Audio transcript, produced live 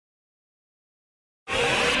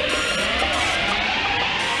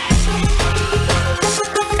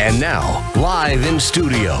And now, live in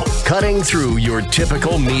studio, cutting through your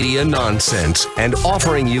typical media nonsense and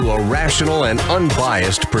offering you a rational and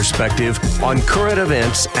unbiased perspective on current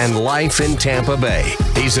events and life in Tampa Bay.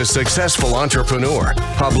 He's a successful entrepreneur,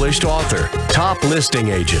 published author, top listing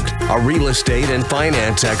agent, a real estate and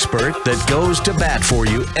finance expert that goes to bat for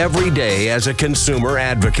you every day as a consumer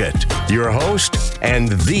advocate. Your host and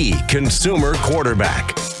the consumer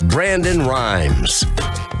quarterback, Brandon Rhymes.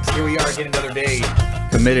 Here we are again another day,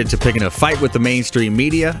 committed to picking a fight with the mainstream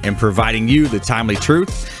media and providing you the timely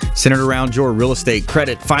truth centered around your real estate,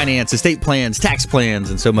 credit, finance, estate plans, tax plans,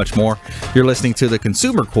 and so much more. You're listening to the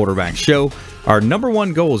Consumer Quarterback Show. Our number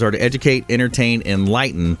one goals are to educate, entertain,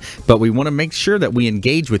 enlighten, but we want to make sure that we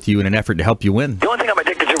engage with you in an effort to help you win. The only thing I'm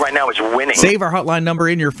addicted to right now is winning. Save our hotline number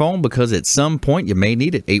in your phone because at some point you may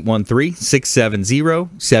need it.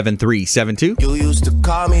 813-670-7372. You used to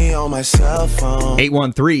call me on my cell phone.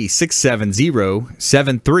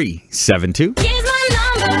 813-670-7372. Here's my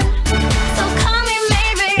number, so call me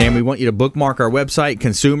maybe. And we want you to bookmark our website,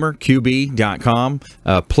 consumerqb.com.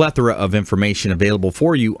 A plethora of information available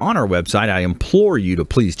for you on our website. I implore you to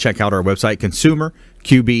please check out our website,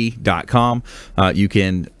 consumerqb.com. You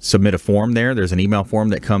can submit a form there. There's an email form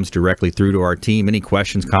that comes directly through to our team. Any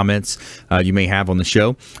questions, comments you may have on the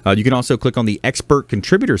show. You can also click on the Expert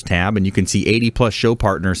Contributors tab, and you can see 80-plus show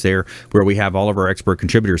partners there where we have all of our expert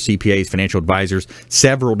contributors, CPAs, financial advisors,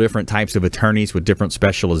 several different types of attorneys with different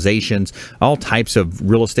specializations, all types of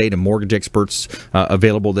real estate and mortgage experts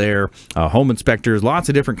available there, home inspectors, lots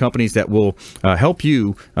of different companies that will help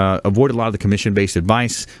you avoid a lot of the commission-based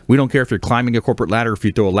advice. We don't care if you're climbing a corporate ladder, if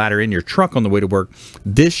you throw a ladder in your truck on the way to work.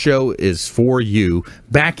 This show is for you.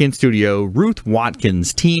 Back in studio, Ruth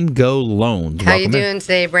Watkins, Team Go Loans. How you doing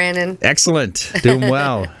today, Brandon? Excellent. Doing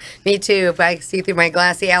well. Me too. I see through my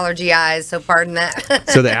glassy allergy eyes, so pardon that.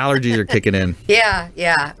 So the allergies are kicking in. Yeah.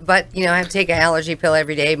 But, I have to take an allergy pill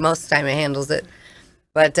every day. Most of the time it handles it.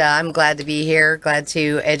 But I'm glad to be here, glad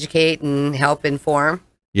to educate and help inform.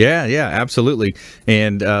 Yeah, absolutely.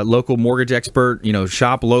 And local mortgage expert,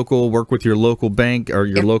 shop local, work with your local bank or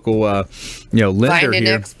your local, lender Find an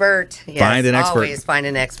here. expert. Yes, find an expert. Always find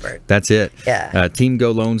an expert. That's it. Yeah.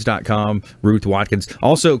 TeamGoLoans.com, Ruth Watkins.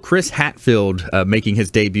 Also, Chris Hatfield making his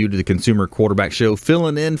debut to the Consumer Quarterback Show,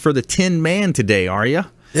 filling in for the Tin Man today, are you?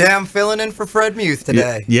 Yeah, I'm filling in for Fred Muth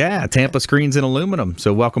today. Yeah, Tampa Screens and Aluminum.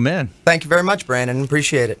 So welcome in. Thank you very much, Brandon.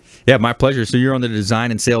 Appreciate it. Yeah, my pleasure. So you're on the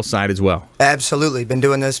design and sales side as well. Absolutely. Been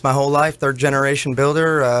doing this my whole life. Third generation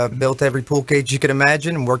builder. Built every pool cage you could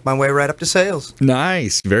imagine and worked my way right up to sales.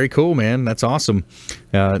 Nice. Very cool, man. That's awesome.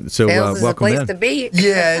 Sales is welcome a place in. to be.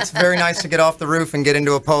 Yeah, it's very nice to get off the roof and get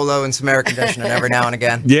into a polo and some air conditioning every now and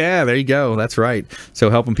again. Yeah, there you go. That's right. So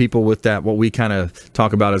helping people with that, what we kind of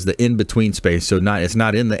talk about as the in-between space. So it's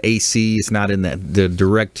not in the AC, it's not in the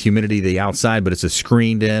direct humidity of the outside, but it's a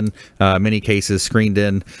screened in, many cases screened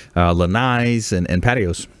in lanais and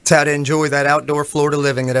patios. It's how to enjoy that outdoor Florida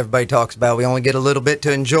living that everybody talks about. We only get a little bit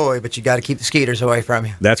to enjoy, but you got to keep the skeeters away from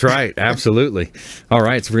you. That's right. Absolutely. All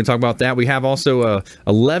right. So we're going to talk about that. We have also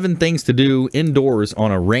 11 things to do indoors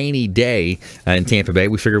on a rainy day in Tampa Bay.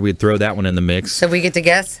 We figured we'd throw that one in the mix. So we get to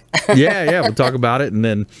guess? Yeah. We'll talk about it. And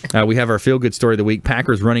then we have our feel-good story of the week.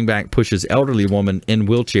 Packers running back pushes elderly woman in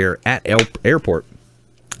wheelchair at airport.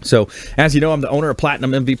 So, as you know, I'm the owner of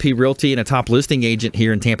Platinum MVP Realty and a top listing agent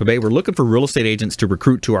here in Tampa Bay. We're looking for real estate agents to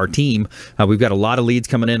recruit to our team. We've got a lot of leads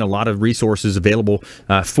coming in, a lot of resources available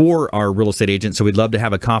for our real estate agents. So we'd love to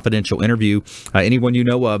have a confidential interview. Anyone you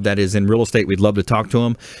know of that is in real estate, we'd love to talk to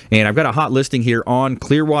them. And I've got a hot listing here on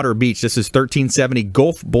Clearwater Beach. This is 1370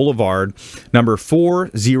 Gulf Boulevard, number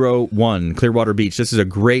 401, Clearwater Beach. This is a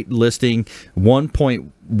great listing,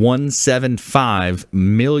 $1.175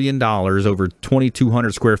 million, over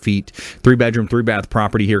 2,200 square feet, 3-bedroom, 3-bath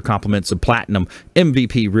property here. Compliments of Platinum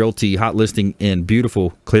MVP Realty, hot listing in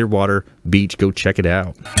beautiful Clearwater Beach. Go check it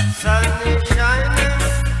out.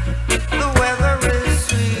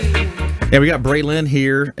 Yeah, we got Braylon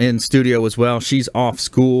here in studio as well. She's off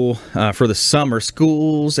school for the summer.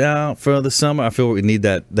 School's out for the summer. I feel we need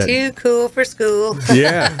that. Too cool for school.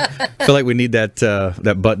 Yeah, I feel like we need that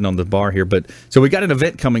button on the bar here. But so we got an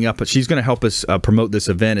event coming up, but she's going to help us promote this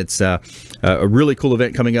event. It's a really cool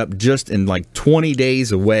event coming up just in like 20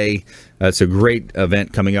 days away. It's a great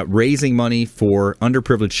event coming up, raising money for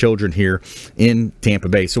underprivileged children here in Tampa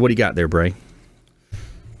Bay. So what do you got there, Bray?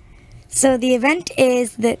 So the event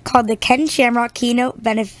is called the Ken Shamrock Keynote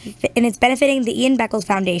Benefit, and it's benefiting the Ian Beckles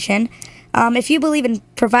Foundation. If you believe in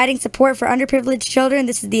providing support for underprivileged children,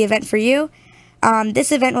 this is the event for you.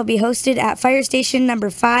 This event will be hosted at Fire Station number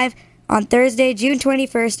 5 on Thursday, June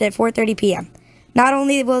 21st at 4:30 p.m. Not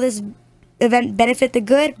only will this event benefit the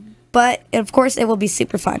good, but of course it will be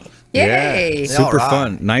super fun. Yay! Yeah, super All right.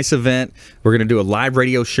 fun. Nice event. We're going to do a live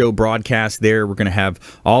radio show broadcast there. We're going to have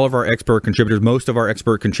all of our expert contributors. Most of our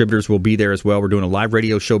expert contributors will be there as well. We're doing a live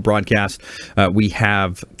radio show broadcast. We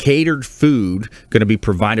have catered food going to be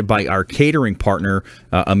provided by our catering partner,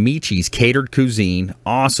 Amici's Catered Cuisine.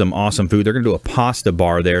 Awesome, awesome food. They're going to do a pasta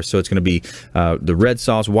bar there. So it's going to be the red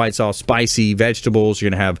sauce, white sauce, spicy, vegetables. You're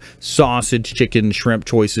going to have sausage, chicken, shrimp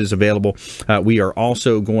choices available. We are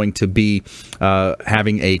also going to be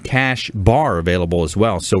having a cash bar available as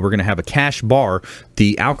well. So we're going to have a cash bar.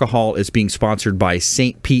 The alcohol is being sponsored by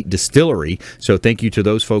St. Pete Distillery. So thank you to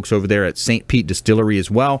those folks over there at St. Pete Distillery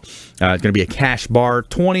as well. It's going to be a cash bar.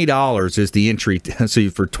 $20 is the entry. So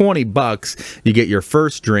for $20, you get your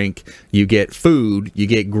first drink, you get food, you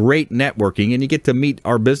get great networking, and you get to meet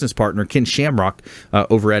our business partner, Ken Shamrock,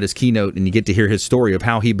 over at his keynote, and you get to hear his story of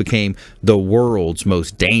how he became the world's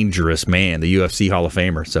most dangerous man, the UFC Hall of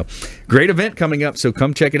Famer. So great event coming up. So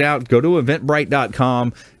come check it out. Go to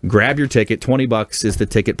eventbrite.com, grab your ticket. $20 is the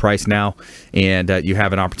ticket price now, and you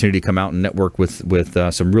have an opportunity to come out and network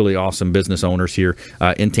with some really awesome business owners here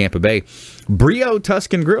in Tampa Bay. Brio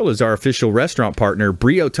Tuscan Grill is our official restaurant partner.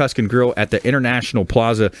 Brio Tuscan Grill at the International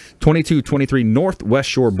Plaza, 2223 Northwest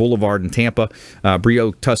Shore Boulevard in Tampa.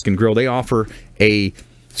 Brio Tuscan Grill, they offer a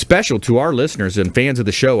special to our listeners and fans of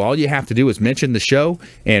the show. All you have to do is mention the show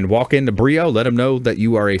and walk into Brio, let them know that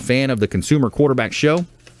you are a fan of the Consumer Quarterback Show,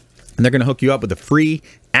 and they're going to hook you up with a free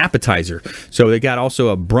appetizer. So they got also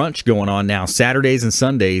a brunch going on now, Saturdays and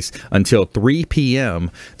Sundays until 3 p.m.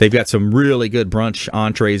 They've got some really good brunch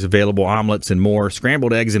entrees available, omelets and more,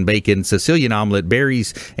 scrambled eggs and bacon, Sicilian omelet,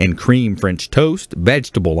 berries and cream French toast,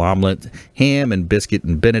 vegetable omelet, ham and biscuit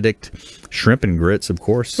and Benedict, shrimp and grits, of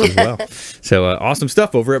course, as well. So awesome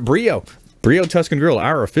stuff over at Brio. Brio Tuscan Grill,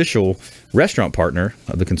 our official restaurant partner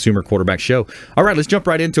of the Consumer Quarterback Show. All right, let's jump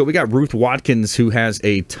right into it. We got Ruth Watkins, who has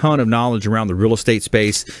a ton of knowledge around the real estate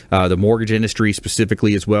space, the mortgage industry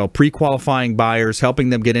specifically as well, pre-qualifying buyers, helping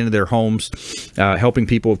them get into their homes, helping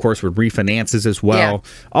people, of course, with refinances as well,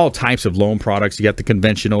 all types of loan products. You got the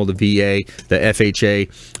conventional, the VA, the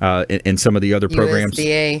FHA, and some of the other programs.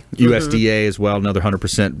 USDA as well, another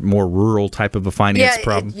 100% more rural type of a finance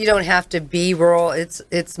problem. You don't have to be rural.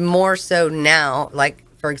 It's more so now, like,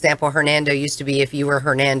 for example, Hernando used to be, if you were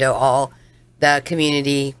Hernando, all the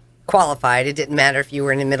community qualified. It didn't matter if you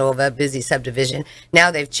were in the middle of a busy subdivision. Now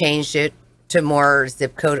they've changed it to more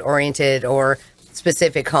zip code oriented or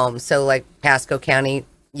specific homes. So like Pasco County,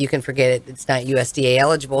 you can forget it. It's not USDA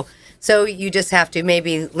eligible. So you just have to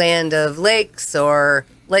maybe Land of Lakes or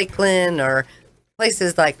Lakeland or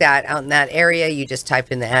places like that out in that area. You just type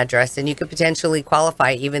in the address and you could potentially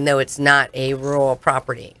qualify even though it's not a rural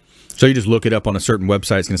property. So you just look it up on a certain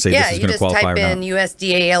website. It's going to say this is going to qualify or not. Yeah, you just type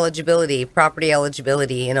in USDA eligibility, property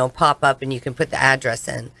eligibility, and it'll pop up and you can put the address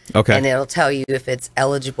in. Okay. And it'll tell you if it's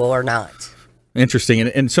eligible or not. Interesting.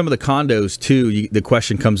 And some of the condos, too, the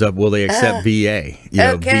question comes up, will they accept VA?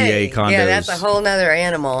 Okay. VA condos. Yeah, that's a whole nother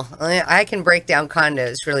animal. I can break down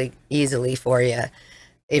condos really easily for you.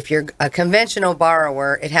 If you're a conventional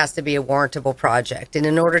borrower, it has to be a warrantable project. And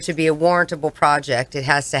in order to be a warrantable project, it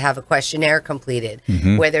has to have a questionnaire completed.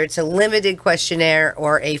 Whether it's a limited questionnaire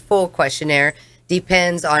or a full questionnaire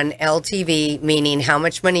depends on LTV, meaning how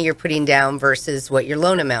much money you're putting down versus what your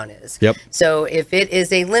loan amount is. Yep. So if it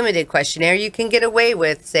is a limited questionnaire, you can get away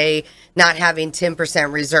with, say, not having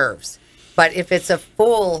 10% reserves. But if it's a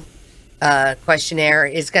full questionnaire,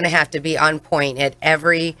 it's going to have to be on point at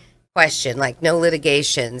every question, like no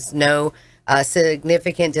litigations, no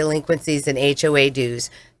significant delinquencies in HOA dues,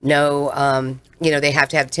 no, they have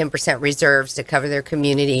to have 10% reserves to cover their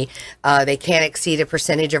community. They can't exceed a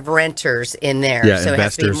percentage of renters in there. Yeah, so investors, it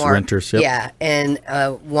has to be more, renters. Yep. Yeah, and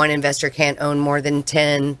one investor can't own more than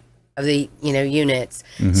 10 of the, units.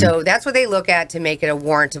 So that's what they look at to make it a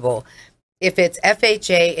warrantable. If it's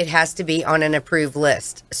FHA, it has to be on an approved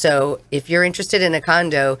list. So if you're interested in a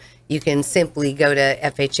condo, you can simply go to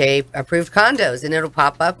FHA approved condos and it'll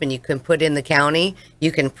pop up and you can put in the county.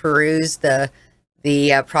 You can peruse the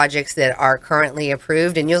projects that are currently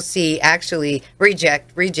approved and you'll see actually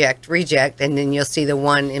reject, and then you'll see the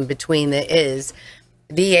one in between that is.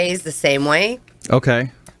 VA is the same way. Okay.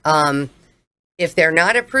 If they're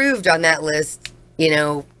not approved on that list,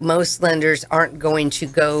 most lenders aren't going to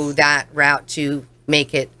go that route to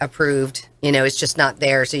make it approved. It's just not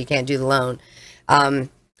there, so you can't do the loan.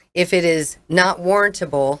 If it is not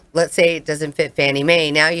warrantable, let's say it doesn't fit Fannie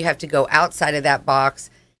Mae, now you have to go outside of that box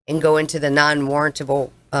and go into the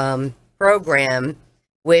non-warrantable program,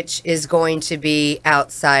 which is going to be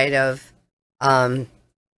outside of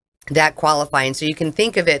that qualifying. So you can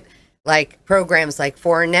think of it like programs like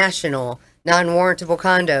Foreign National, non-warrantable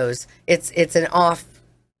condos. It's an off,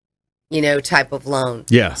 type of loan.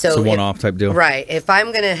 Yeah, so it's a one-off type deal. Right. If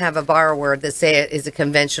I'm going to have a borrower that say it is a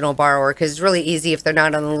conventional borrower, because it's really easy if they're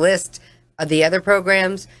not on the list of the other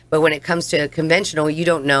programs, but when it comes to a conventional, you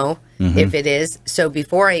don't know if it is. So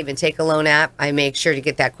before I even take a loan app, I make sure to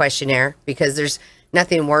get that questionnaire, because there's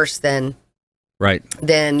nothing worse than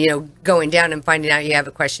going down and finding out you have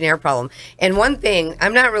a questionnaire problem. And one thing,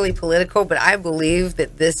 I'm not really political, but I believe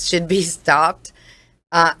that this should be stopped.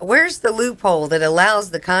 Where's the loophole that allows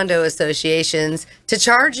the condo associations to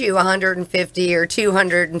charge you $150 or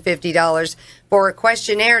 $250 for a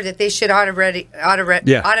questionnaire that they should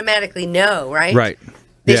automatically know, right? Right.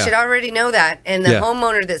 They should already know that. And the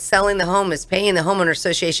homeowner that's selling the home is paying the homeowner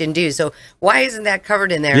association dues. So why isn't that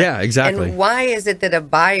covered in there? Yeah, exactly. And why is it that a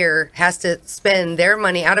buyer has to spend their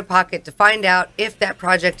money out of pocket to find out if that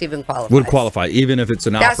project even qualifies? Would qualify, even if it's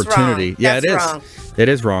an opportunity. Wrong. Yeah, That's it is. Wrong. It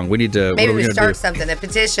is wrong. We need to. Maybe what are we we gonna start something, a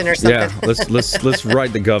petition or something. Yeah, let's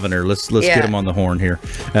write the governor. Let's get him on the horn here.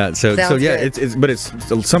 So yeah, it's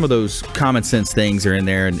some of those common sense things are in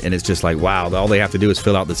there, and it's just like, wow, all they have to do is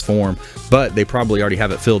fill out this form, but they probably already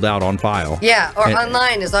have it filled out on file. Yeah, or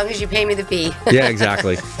online, as long as you pay me the fee. Yeah,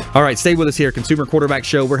 exactly. All right, stay with us here, Consumer Quarterback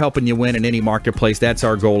Show. We're helping you win in any marketplace. That's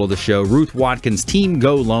our goal of the show. Ruth Watkins, Team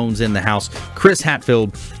Go Loans in the house. Chris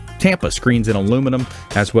Hatfield, Tampa Screens and Aluminum,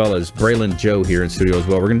 as well as Braylon Joe here in studio as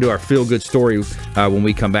well. We're going to do our feel-good story when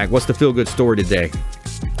we come back. What's the feel-good story today?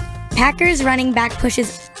 Packers running back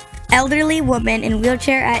pushes elderly woman in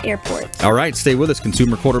wheelchair at airport. All right, stay with us.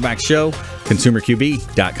 Consumer Quarterback Show,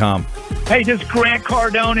 consumerqb.com. Hey, this is Grant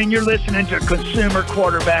Cardone, and you're listening to Consumer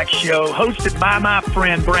Quarterback Show, hosted by my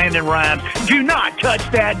friend Brandon Rhymes. Do not touch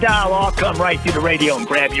that dial. I'll come right through the radio and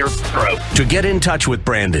grab your throat. To get in touch with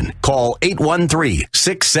Brandon, call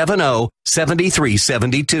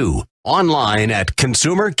 813-670-7372. Online at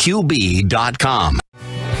consumerqb.com.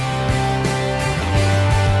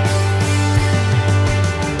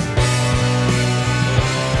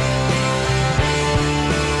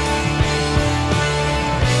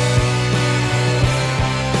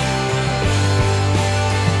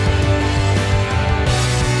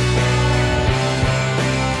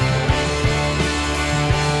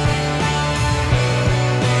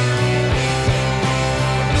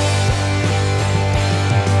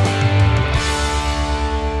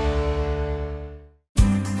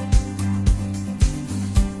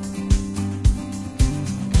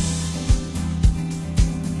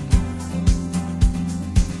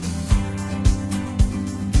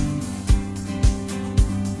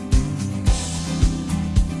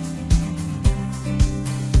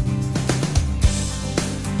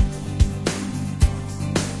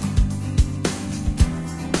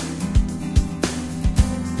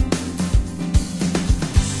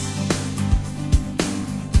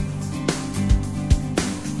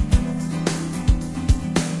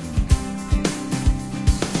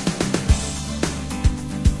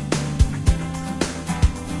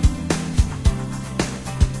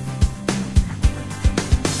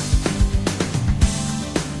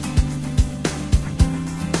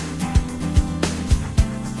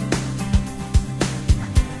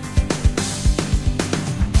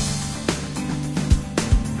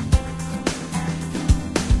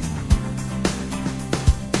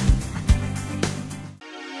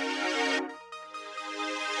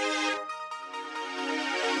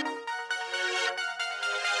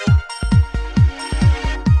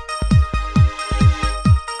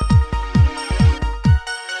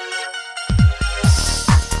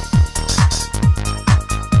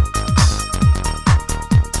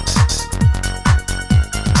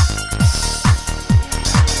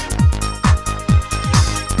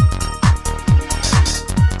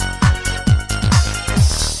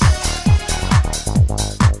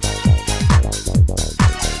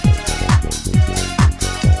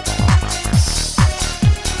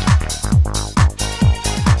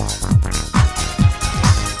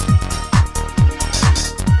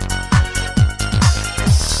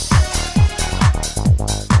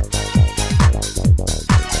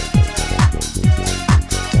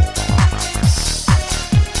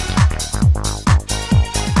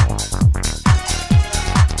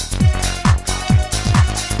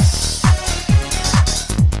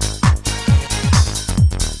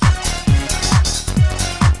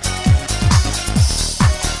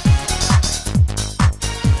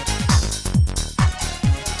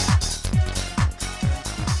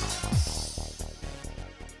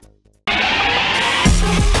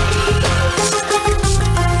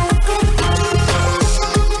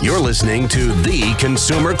 listening to the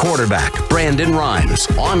consumer quarterback, Brandon Rhymes,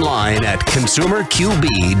 online at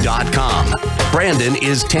consumerqb.com. Brandon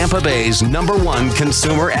is Tampa Bay's #1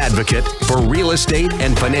 consumer advocate for real estate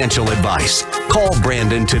and financial advice. Call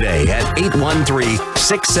Brandon today at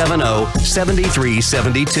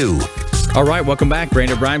 813-670-7372. All right, welcome back.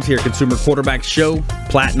 Brandon Rhymes here, Consumer Quarterback Show,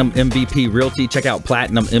 Platinum MVP Realty. Check out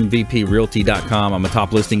PlatinumMVPRealty.com. I'm a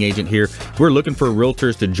top listing agent here. We're looking for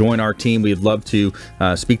realtors to join our team. We'd love to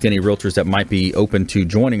speak to any realtors that might be open to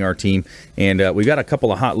joining our team. And we've got a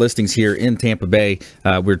couple of hot listings here in Tampa Bay.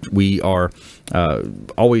 We are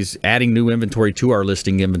always adding new inventory to our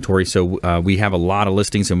listing inventory. So we have a lot of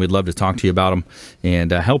listings, and we'd love to talk to you about them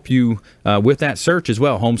and help you with that search as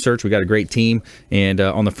well. Home search, we got a great team. And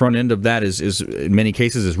on the front end of that is in many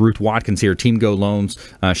cases is Ruth Watkins here, Team Go Loans.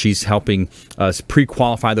 She's helping us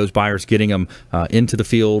pre-qualify those buyers, getting them into the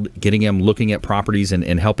field, getting them looking at properties,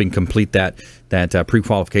 and helping complete that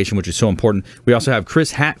pre-qualification, which is so important. We also have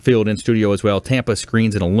Chris Hatfield in studio as well, Tampa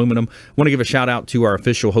Screens and Aluminum. I want to give a shout out to our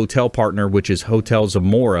official hotel partner, which is Hotel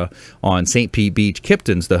Zamora on St. Pete Beach.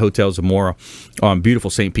 Kipton's the Hotel Zamora on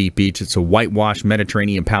beautiful St. Pete Beach. It's a whitewashed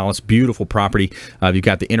Mediterranean palace, beautiful property. You've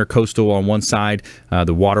got the Intercoastal on one side,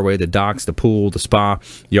 the waterway, the docks, the pool, the spa.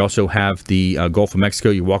 You also have the Gulf of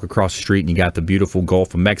Mexico. You walk across the street and you got the beautiful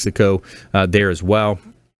Gulf of Mexico there as well.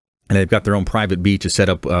 And they've got their own private beach set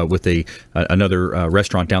up with another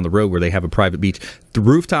restaurant down the road where they have a private beach. The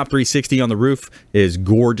rooftop 360 on the roof is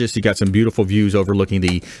gorgeous. You got some beautiful views overlooking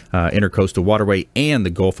the Intercoastal Waterway and the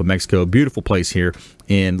Gulf of Mexico. Beautiful place here.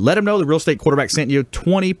 And let them know the Real Estate Quarterback sent you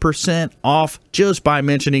 20% off just by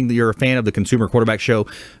mentioning that you're a fan of the Consumer Quarterback Show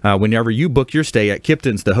whenever you book your stay at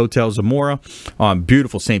Kipton's, the Hotel Zamora on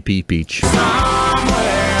beautiful St. Pete Beach. Somewhere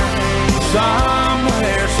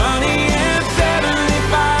sunny and 75.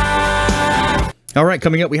 All right,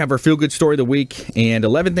 coming up, we have our feel-good story of the week and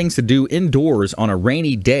 11 things to do indoors on a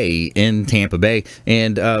rainy day in Tampa Bay.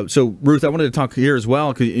 And so, Ruth, I wanted to talk here as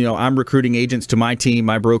well because, I'm recruiting agents to my team,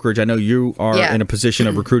 my brokerage. I know you are in a position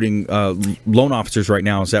of recruiting loan officers right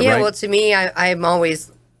now. Is that right? Yeah, well, to me, I'm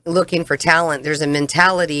always looking for talent. There's a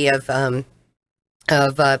mentality of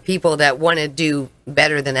people that want to do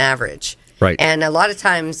better than average. Right. And a lot of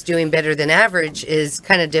times doing better than average is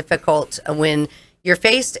kind of difficult when you're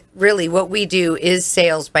faced. Really, what we do is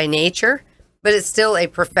sales by nature, but it's still a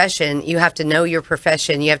profession. You have to know your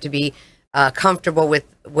profession. You have to be comfortable with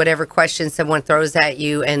whatever questions someone throws at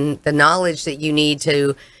you and the knowledge that you need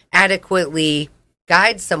to adequately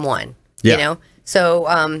guide someone, So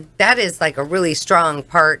that is like a really strong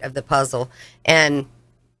part of the puzzle. And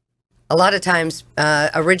a lot of times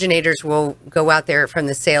originators will go out there from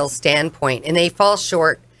the sales standpoint and they fall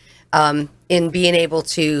short in being able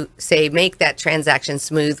to make that transaction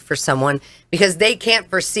smooth for someone because they can't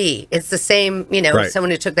foresee. It's the same,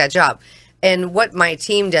 someone who took that job. And what my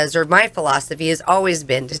team does, or my philosophy has always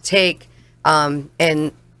been to take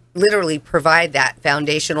and literally provide that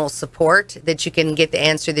foundational support that you can get the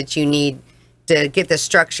answer that you need to get the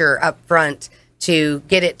structure up front, to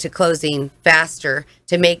get it to closing faster,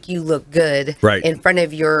 to make you look good in front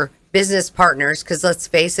of your business partners. Because let's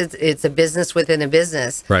face it, it's a business within a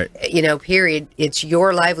business. Right. Period. It's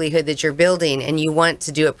your livelihood that you're building, and you want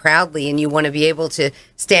to do it proudly, and you want to be able to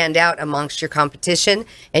stand out amongst your competition,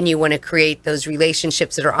 and you want to create those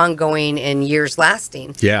relationships that are ongoing and years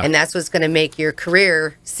lasting. Yeah. And that's what's going to make your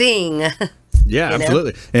career sing. Yeah,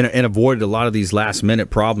 absolutely. And avoid a lot of these last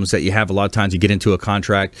minute problems that you have. A lot of times you get into a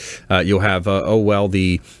contract, you'll have,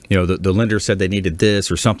 the lender said they needed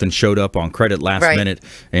this or something showed up on credit last minute.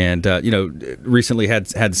 And, recently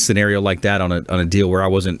had a scenario like that on a deal where I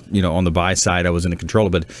wasn't, on the buy side, I wasn't in control.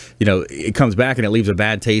 But, it comes back and it leaves a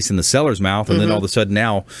bad taste in the seller's mouth. And then all of a sudden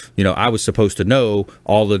now, I was supposed to know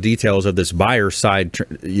all the details of this buyer side,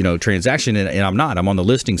 transaction. And I'm not. I'm on the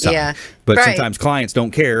listing side. Yeah. But sometimes clients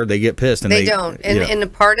don't care. They get pissed. And they don't. And a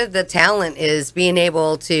part of the talent is being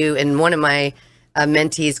able to, and one of my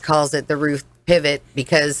mentees calls it the Ruth pivot,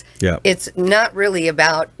 because it's not really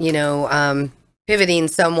about, pivoting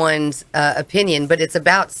someone's opinion, but it's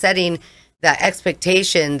about setting the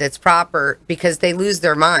expectation that's proper because they lose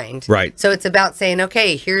their mind. Right. So it's about saying,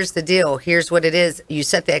 okay, here's the deal. Here's what it is. You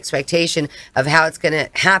set the expectation of how it's going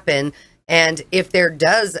to happen. And if there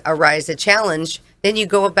does arise a challenge, then you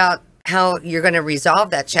go about how you're going to resolve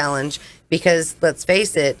that challenge, because let's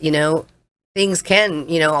face it, things can,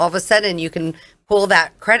 all of a sudden you can pull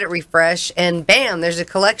that credit refresh and bam, there's a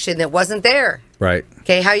collection that wasn't there. Right.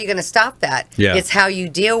 Okay. How are you going to stop that? Yeah. It's how you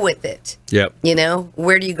deal with it. Yep.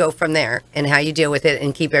 Where do you go from there and how you deal with it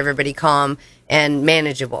and keep everybody calm and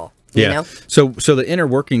manageable. You Yeah. know? So the inner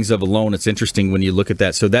workings of a loan, it's interesting when you look at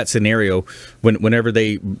that. So that scenario, whenever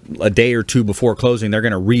they, a day or two before closing, they're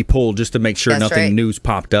going to re-pull just to make sure That's nothing right. new's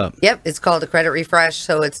popped up. Yep, it's called a credit refresh,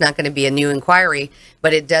 so it's not going to be a new inquiry,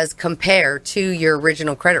 but it does compare to your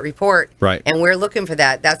original credit report. Right. And we're looking for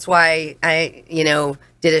that. That's why I,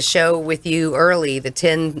 did a show with you early, the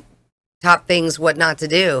 10 top things what not to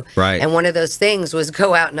do. Right. And one of those things was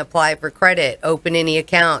go out and apply for credit, open any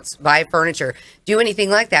accounts, buy furniture, do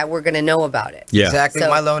anything like that. We're going to know about it. Yeah. Exactly So-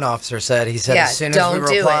 what my loan officer said. He said Yeah, as soon as don't we were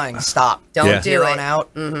do it. applying, stop. Don't Yeah. do Here it. on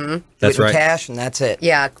out. Mm-hmm. That's right. Cash, and that's it.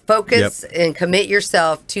 Yeah, focus and commit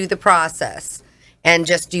yourself to the process and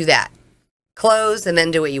just do that. Close and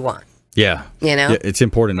then do what you want. Yeah. Yeah, it's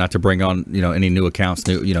important not to bring on, any new accounts,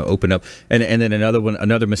 open up. And then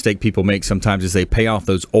another mistake people make sometimes is they pay off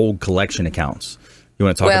those old collection accounts. You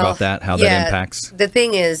want to talk about that, how that impacts? The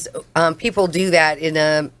thing is, people do that in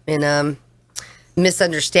a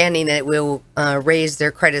misunderstanding that it will raise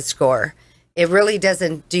their credit score. It really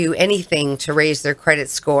doesn't do anything to raise their credit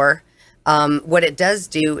score. What it does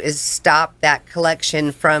do is stop that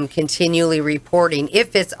collection from continually reporting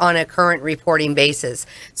if it's on a current reporting basis.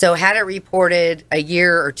 So had it reported a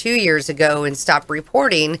year or 2 years ago and stopped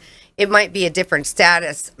reporting, it might be a different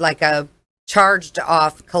status, like a charged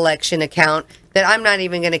off collection account that I'm not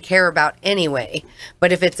even going to care about anyway.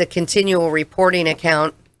 But if it's a continual reporting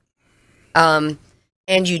account, and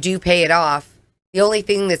you do pay it off, the only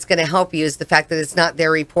thing that's going to help you is the fact that it's not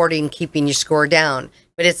their reporting keeping your score down.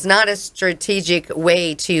 But it's not a strategic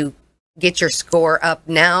way to get your score up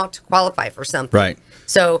now to qualify for something. Right.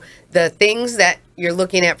 So the things that you're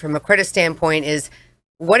looking at from a credit standpoint is,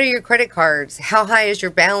 what are your credit cards? How high is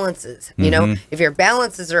your balances? If your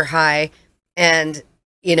balances are high and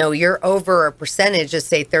you're over a percentage, just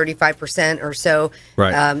say 35% or so,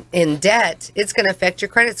 Right. in debt, it's going to affect your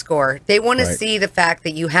credit score. They want to see the fact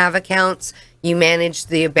that you have accounts, you manage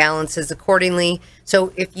the balances accordingly.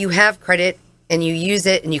 So if you have credit and you use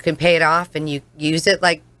it and you can pay it off and you use it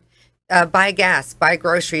like buy gas, buy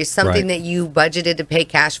groceries, something Right. that you budgeted to pay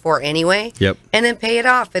cash for anyway. Yep. And then pay it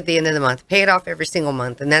off at the end of the month. Pay it off every single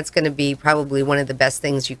month. And that's going to be probably one of the best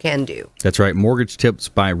things you can do. That's right. Mortgage Tips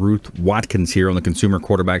by Ruth Watkins here on the Consumer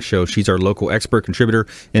Quarterback Show. She's our local expert contributor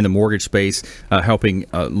in the mortgage space, helping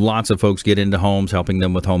lots of folks get into homes, helping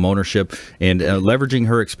them with home ownership, and leveraging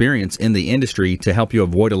her experience in the industry to help you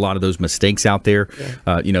avoid a lot of those mistakes out there.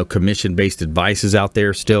 Commission-based advice is out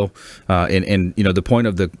there still. And the point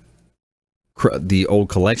of the old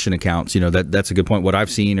collection accounts, that's a good point. What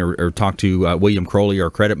I've seen or talked to William Crowley,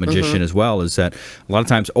 our credit magician as well, is that a lot of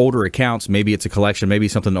times older accounts, maybe it's a collection, maybe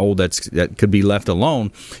something old that could be left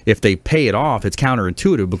alone. If they pay it off, it's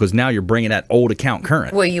counterintuitive because now you're bringing that old account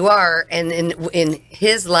current. Well, you are. And in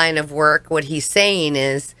his line of work, what he's saying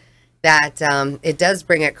is that it does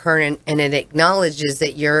bring it current and it acknowledges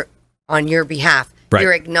that you're on your behalf. Right.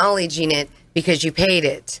 You're acknowledging it because you paid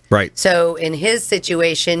it. Right. So in his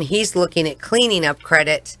situation, he's looking at cleaning up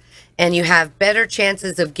credit, and you have better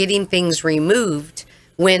chances of getting things removed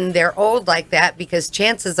when they're old like that, because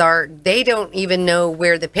chances are they don't even know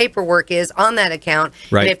where the paperwork is on that account.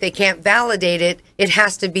 Right. And if they can't validate it, it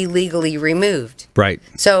has to be legally removed. Right.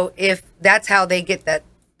 So if that's how they get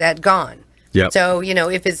that gone. Yep. So,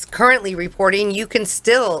 if it's currently reporting, you can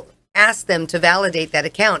still ask them to validate that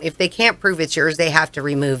account. If they can't prove it's yours, they have to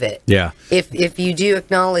remove it. Yeah. If you do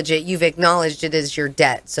acknowledge it, you've acknowledged it as your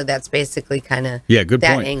debt. So that's basically kind of good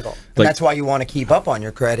that point. angle. And that's why you want to keep up on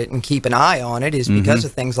your credit and keep an eye on it, is because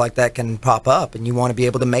of things like that can pop up, and you want to be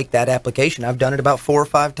able to make that application. I've done it about 4 or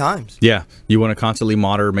 5 times. Yeah, you want to constantly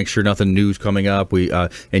monitor, make sure nothing new's coming up. We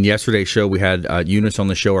in yesterday's show, we had Eunice on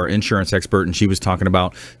the show, our insurance expert, and she was talking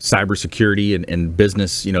about cybersecurity and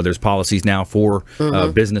business. There's policies now for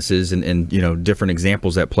businesses and different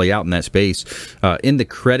examples that play out in that space. In the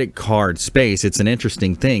credit card space, it's an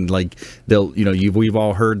interesting thing. Like we've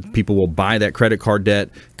all heard people will buy that credit card debt,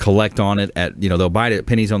 collect on it at they'll buy it at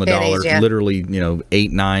pennies on the dollar, literally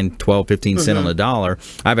 8, 9, 12, 15 cents on the dollar.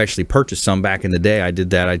 I've actually purchased some back in the day. I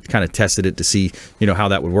did that. I kind of tested it to see how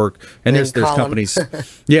that would work. And there's companies and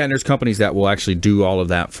there's companies that will actually do all of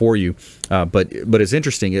that for you. But it's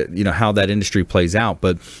interesting how that industry plays out.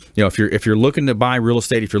 But if you're looking to buy real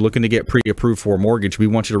estate, if you're looking to get pre-approved for a mortgage, we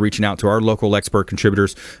want you to reach out to our local expert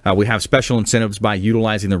contributors. We have special incentives by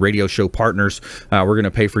utilizing the radio show partners. We're going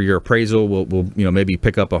to pay for your appraisal. We'll maybe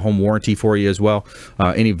pick up a home warranty for you as well.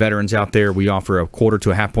 Any veterans out there, we offer a 1/4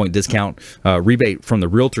 to a 1/2 point discount rebate from the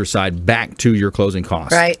realtor side back to your closing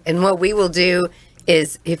costs. Right. And what we will do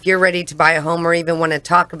is, if you're ready to buy a home or even want to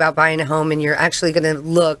talk about buying a home and you're actually going to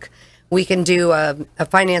look, we can do a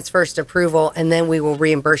finance first approval, and then we will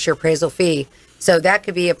reimburse your appraisal fee. So that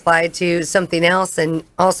could be applied to something else. And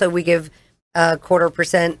also we give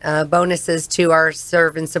 0.25% bonuses to our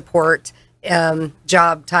serve and support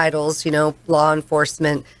job titles, law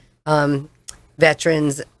enforcement,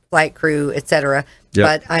 veterans, flight crew, etc. Yep.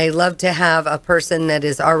 But I love to have a person that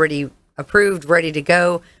is already approved, ready to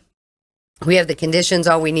go. We have the conditions.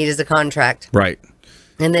 All we need is a contract. Right.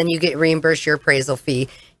 And then you get reimbursed your appraisal fee.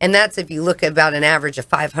 And that's if you look at about an average of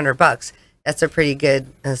 $500. That's a pretty good,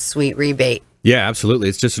 sweet rebate. Yeah, absolutely.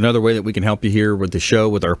 It's just another way that we can help you here with the show,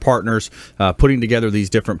 with our partners, putting together these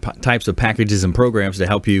different types of packages and programs to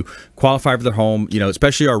help you qualify for the home.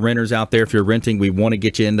 Especially our renters out there. If you're renting, we want to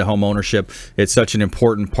get you into home ownership. It's such an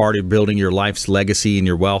important part of building your life's legacy and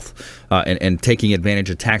your wealth, and taking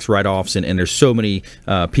advantage of tax write-offs. And there's so many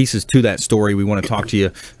pieces to that story. We want to talk to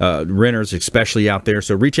you, renters especially out there.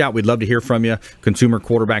 So reach out. We'd love to hear from you. Consumer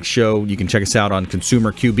Quarterback Show. You can check us out on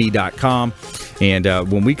consumerqb.com. And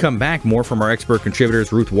when we come back, more from our expert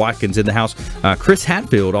contributors. Ruth Watkins in the house. Chris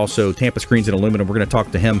Hatfield, also Tampa Screens and Aluminum. We're going to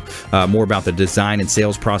talk to him more about the design and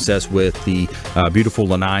sales process with the beautiful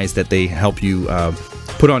lanais that they help you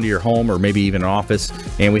put onto your home or maybe even an office.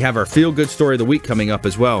 And we have our feel-good story of the week coming up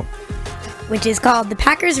as well, which is called The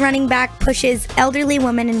Packers Running Back Pushes Elderly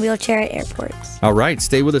Woman in Wheelchair at Airports. All right,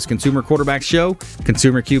 stay with us. Consumer Quarterback Show,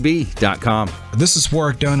 consumerqb.com. This is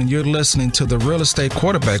Warwick Dunn, and you're listening to the Real Estate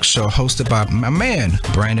Quarterback Show hosted by my man,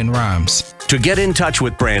 Brandon Rhymes. To get in touch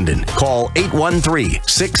with Brandon, call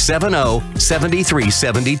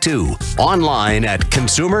 813-670-7372. Online at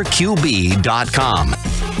consumerqb.com.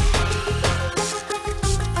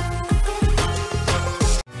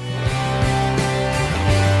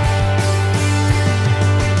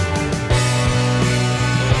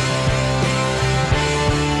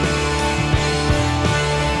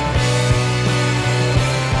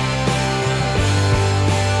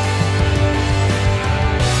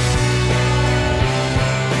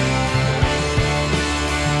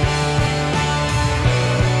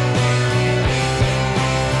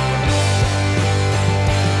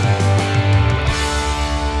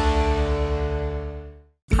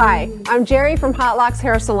 Hi, I'm Jerry from Hot Locks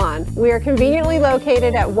Hair Salon. We are conveniently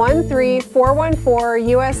located at 13414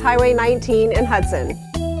 US Highway 19 in Hudson.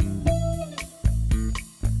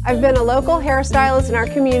 I've been a local hairstylist in our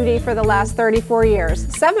community for the last 34 years,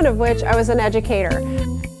 7 of which I was an educator.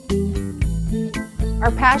 Our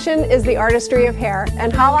passion is the artistry of hair,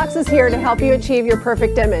 and Hot Locks is here to help you achieve your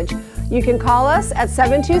perfect image. You can call us at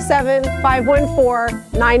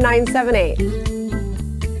 727-514-9978.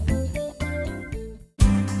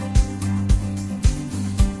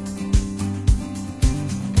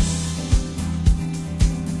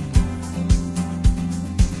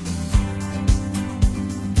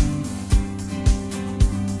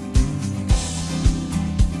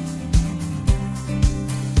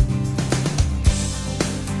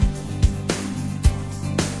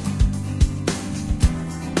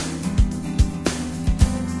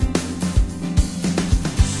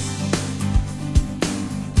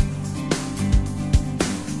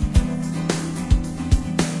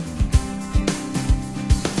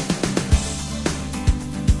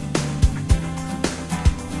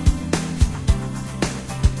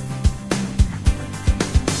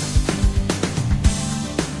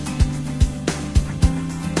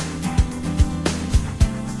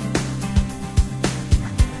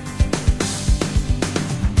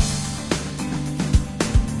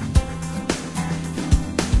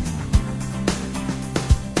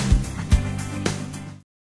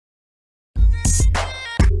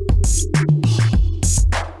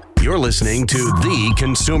 You're listening to the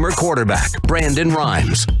Consumer Quarterback, Brandon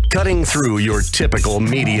Rhymes, cutting through your typical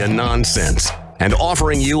media nonsense and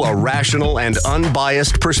offering you a rational and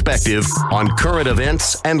unbiased perspective on current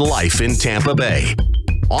events and life in Tampa Bay.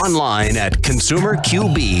 Online at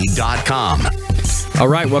consumerqb.com. All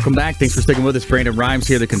right, welcome back. Thanks for sticking with us. Brandon Rhymes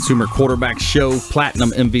here, the Consumer Quarterback Show,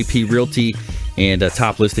 Platinum MVP Realty, and a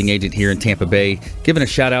top listing agent here in Tampa Bay. Giving a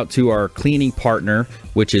shout out to our cleaning partner,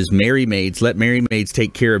 which is Mary Maids. Let Mary Maids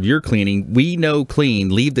take care of your cleaning. We know clean.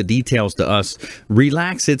 Leave the details to us.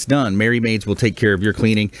 Relax, it's done. Mary Maids will take care of your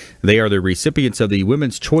cleaning. They are the recipients of the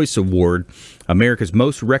Women's Choice Award, America's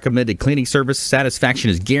most recommended cleaning service. Satisfaction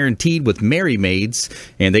is guaranteed with Mary Maids,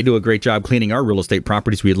 and they do a great job cleaning our real estate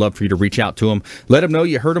properties. We'd love for you to reach out to them. Let them know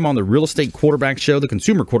you heard them on the Real Estate Quarterback Show, the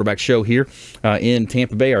Consumer Quarterback Show here in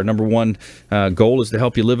Tampa Bay. Our number one goal is to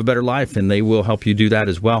help you live a better life, and they will help you do that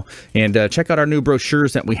as well. And check out our new brochures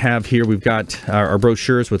that we have here. We've got our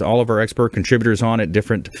brochures with all of our expert contributors on it,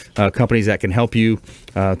 different companies that can help you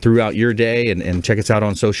throughout your day, and check us out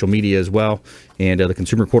on social media as well. And the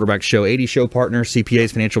Consumer Quarterback Show, 80 show partners,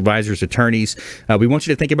 CPAs, financial advisors, attorneys. We want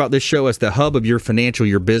you to think about this show as the hub of your financial,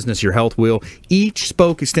 your business, your health wheel. Each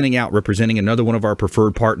spoke extending out, representing another one of our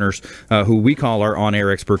preferred partners, who we call our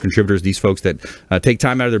on-air expert contributors. These folks that take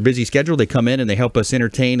time out of their busy schedule, they come in and they help us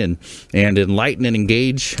entertain and enlighten and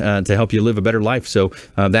engage to help you live a better life. So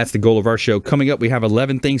that's the goal of our show. Coming up, we have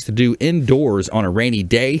 11 things to do indoors on a rainy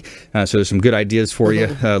day. So there's some good ideas for you.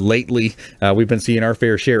 Lately, we've been seeing our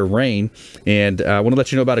fair share of rain, and I want to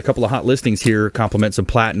let you know about a couple of hot listings here. Compliments of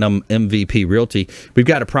Platinum MVP Realty. We've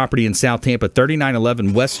got a property in South Tampa,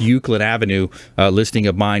 3911 West Euclid Avenue, listing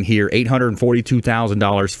of mine here,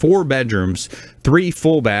 $842,000, 4 bedrooms, 3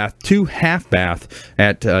 full bath, 2 half bath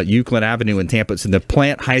at Euclid Avenue in Tampa. It's in the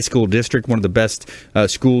Plant High School District, one of the best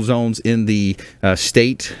school zones in the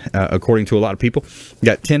state, according to a lot of people. You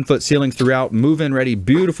got 10-foot ceilings throughout, move-in ready,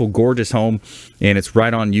 beautiful, gorgeous home, and it's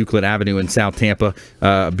right on Euclid Avenue in South Tampa.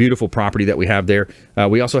 Beautiful property that we have there.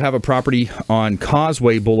 We also have a property on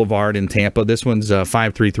Causeway Boulevard in Tampa. This one's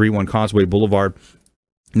 5331 Causeway Boulevard.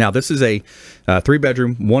 Now, this is a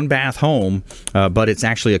 3-bedroom, 1-bath home, but it's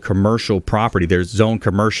actually a commercial property. There's Zone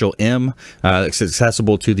Commercial M. It's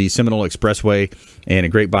accessible to the Seminole Expressway, and a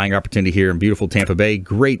great buying opportunity here in beautiful Tampa Bay.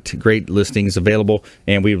 Great listings available,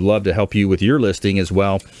 and we would love to help you with your listing as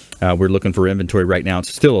well. We're looking for inventory right now.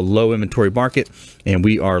 It's still a low inventory market, and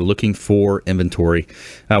we are looking for inventory.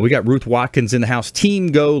 We got Ruth Watkins in the house,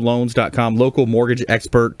 TeamGoLoans.com, local mortgage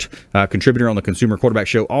expert, contributor on the Consumer Quarterback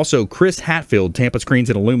Show. Also, Chris Hatfield, Tampa Screens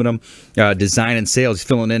and Aluminum, design and sales. He's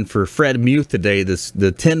filling in for Fred Muth today.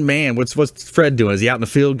 The Tin Man. What's Fred doing? Is he out in the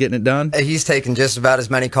field getting it done? He's taking just about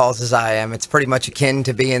as many calls as I am. It's pretty much akin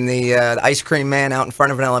to being the ice cream man out in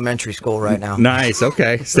front of an elementary school right now. Nice.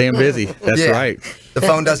 Okay. Staying busy. That's right. The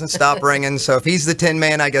phone doesn't stop ringing, so if he's the Tin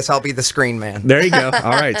Man, I guess I'll be the Screen Man. There you go.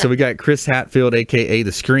 All right, so we got Chris Hatfield, a.k.a.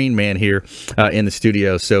 the Screen Man, here in the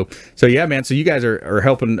studio. So yeah, man, so you guys are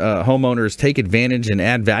helping homeowners take advantage and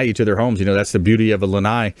add value to their homes. You know, that's the beauty of a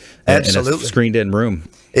lanai and a screened-in room.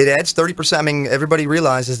 It adds 30%. I mean, everybody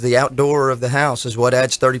realizes the outdoor of the house is what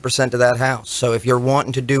adds 30% to that house. So if you're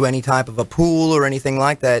wanting to do any type of a pool or anything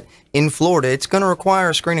like that in Florida, it's going to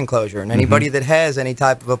require a screen enclosure. And anybody that has any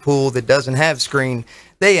type of a pool that doesn't have screen,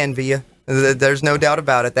 they envy you. There's no doubt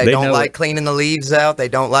about it. They don't like cleaning the leaves out. They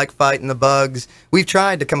don't like fighting the bugs. We've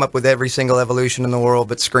tried to come up with every single evolution in the world,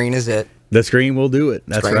 but screen is it. The screen will do it.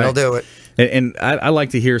 That's right. Screen will do it. And I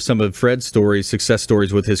like to hear some of Fred's stories, success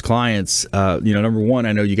stories with his clients. Number one,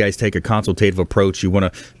 I know you guys take a consultative approach. You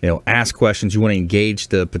want to, ask questions. You want to engage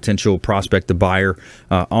the potential prospect, the buyer,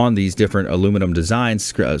 on these different aluminum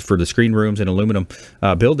designs for the screen rooms and aluminum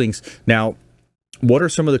buildings. Now, what are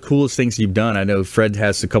some of the coolest things you've done? I know Fred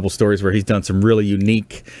has a couple stories where he's done some really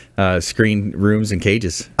unique screen rooms and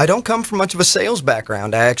cages. I don't come from much of a sales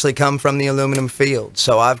background. I actually come from the aluminum field.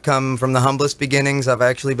 So I've come from the humblest beginnings. I've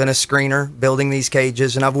actually been a screener building these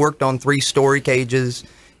cages, and I've worked on 3-story cages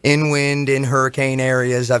in wind, in hurricane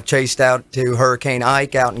areas. I've chased out to Hurricane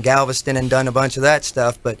Ike out in Galveston and done a bunch of that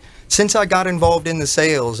stuff. But since I got involved in the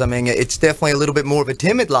sales, I mean, it's definitely a little bit more of a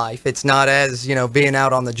timid life. It's not as, being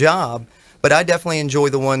out on the job. But I definitely enjoy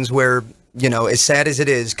the ones where, as sad as it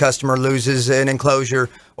is, customer loses an enclosure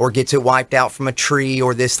or gets it wiped out from a tree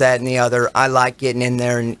or this, that, and the other. I like getting in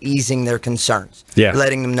there and easing their concerns. Yeah.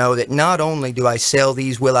 Letting them know that not only do I sell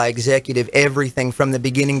these, will I executive everything from the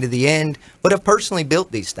beginning to the end, but I've personally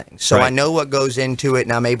built these things. So I know what goes into it,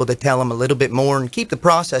 and I'm able to tell them a little bit more and keep the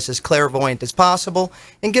process as clairvoyant as possible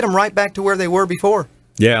and get them right back to where they were before.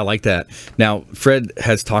 Yeah, I like that. Now, Fred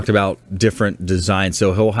has talked about different designs.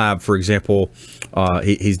 So he'll have, for example,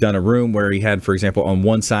 he's done a room where he had, for example, on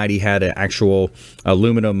one side he had an actual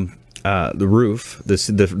aluminum the roof,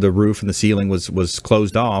 the roof and the ceiling was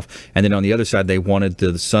closed off, and then on the other side they wanted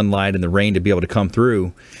the sunlight and the rain to be able to come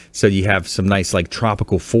through, so you have some nice like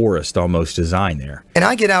tropical forest almost design there. And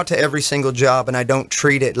I get out to every single job and I don't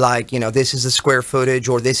treat it like, this is the square footage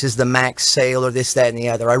or this is the max sale or this, that, and the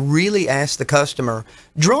other. I really ask the customer,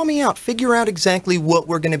 draw me out, figure out exactly what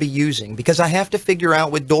we're going to be using, because I have to figure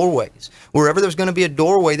out with doorways. Wherever there's going to be a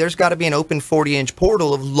doorway, there's got to be an open 40-inch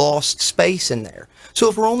portal of lost space in there. So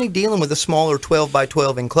if we're only dealing with a smaller 12 by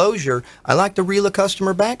 12 enclosure, I like to reel a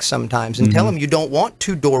customer back sometimes and tell them you don't want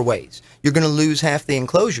 2 doorways. You're going to lose half the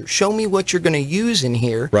enclosure. Show me what you're going to use in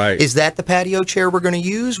here. Right. Is that the patio chair we're going to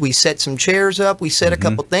use? We set some chairs up, we set a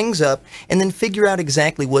couple things up, and then figure out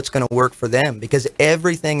exactly what's going to work for them, because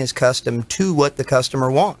everything is custom to what the customer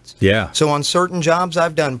customer wants. Yeah. So on certain jobs,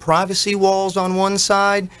 I've done privacy walls on one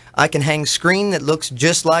side. I can hang screen that looks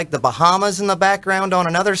just like the Bahamas in the background on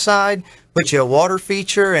another side. Put you a water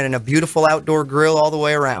feature and a beautiful outdoor grill all the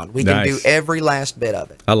way around. We can do every last bit of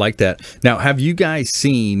it. I like that. Now, have you guys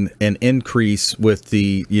seen an increase with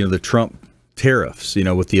the the Trump tariffs,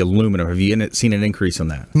 with the aluminum? Have you seen an increase on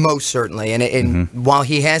that? Most certainly. And while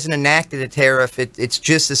he hasn't enacted a tariff, it's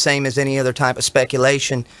just the same as any other type of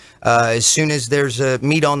speculation. As soon as there's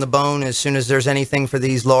meat on the bone, as soon as there's anything for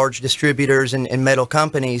these large distributors and metal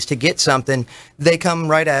companies to get something, they come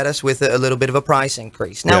right at us with a little bit of a price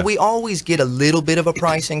increase. Now, we always get a little bit of a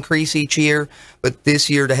price increase each year, but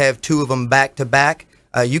this year to have two of them back to back,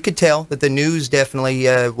 you could tell that the news definitely,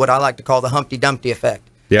 what I like to call the Humpty Dumpty effect.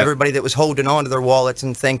 Yeah. Everybody that was holding on to their wallets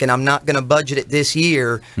and thinking, I'm not going to budget it this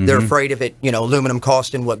year, they're afraid of it, aluminum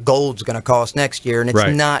costing what gold's going to cost next year, and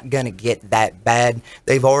it's not going to get that bad.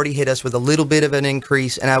 They've already hit us with a little bit of an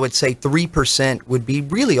increase, and I would say 3% would be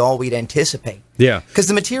really all we'd anticipate. Yeah. Because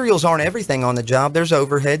the materials aren't everything on the job. There's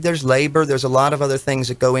overhead, there's labor, there's a lot of other things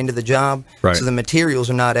that go into the job. Right. So the materials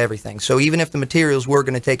are not everything. So even if the materials were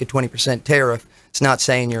going to take a 20% tariff, it's not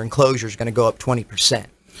saying your enclosure is going to go up 20%.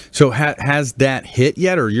 So has that hit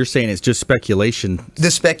yet, or you're saying it's just speculation? The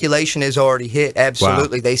speculation has already hit,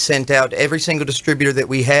 absolutely. Wow. They sent out, every single distributor that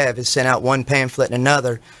we have has sent out one pamphlet and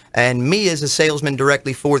another. And me as a salesman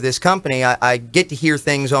directly for this company, I get to hear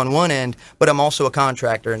things on one end, but I'm also a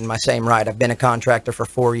contractor in my same right. I've been a contractor for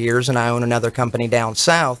 4 years, and I own another company down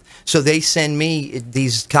south. So they send me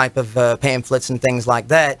these type of pamphlets and things like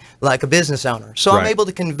that, like a business owner. So I'm able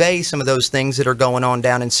to convey some of those things that are going on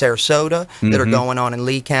down in Sarasota, that are going on in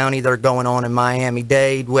Lee County, that are going on in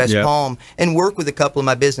Miami-Dade, West Palm, and work with a couple of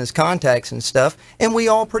my business contacts and stuff. And we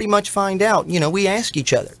all pretty much find out, we ask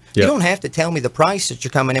each other. You don't have to tell me the price that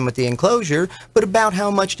you're coming in with the enclosure, but about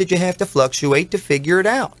how much did you have to fluctuate to figure it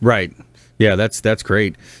out. Right. Yeah, that's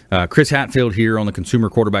great. Chris Hatfield here on the Consumer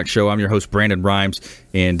Quarterback Show. I'm your host, Brandon Rhymes,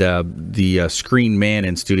 and the screen man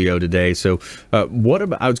in studio today. So what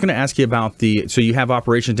about, I was going to ask you about so you have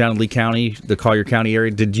operations down in Lee County, the Collier County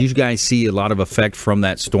area. Did you guys see a lot of effect from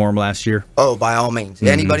that storm last year? Oh, by all means.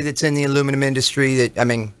 Anybody that's in the aluminum industry,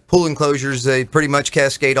 pool enclosures, they pretty much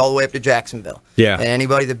cascade all the way up to Jacksonville. Yeah. And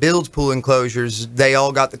anybody that builds pool enclosures, they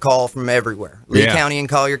all got the call from everywhere. Lee County and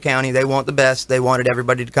Collier County, they want the best. They wanted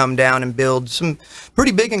everybody to come down and build some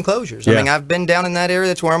pretty big enclosures. I mean, I've been down in that area.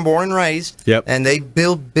 That's where I'm born and raised. Yep. And they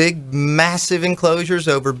build big, massive enclosures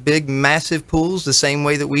over big, massive pools the same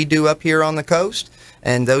way that we do up here on the coast.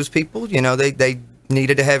 And those people, they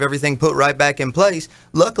needed to have everything put right back in place.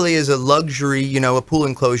 Luckily, as a luxury, a pool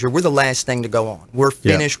enclosure, we're the last thing to go on. We're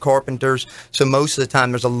finished carpenters, so most of the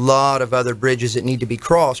time there's a lot of other bridges that need to be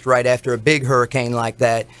crossed right after a big hurricane like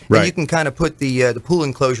that. And you can kind of put the pool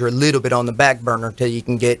enclosure a little bit on the back burner till you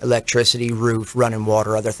can get electricity, roof, running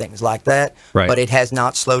water, other things like that. But it has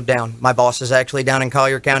not slowed down. My boss is actually down in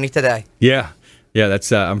Collier County today. Yeah. Yeah,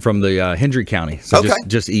 that's I'm from the Hendry County, so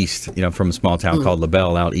just east, from a small town called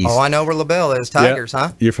LaBelle out east. Oh, I know where LaBelle is. Tigers,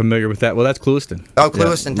 huh? You're familiar with that? Well, that's Clewiston. Oh,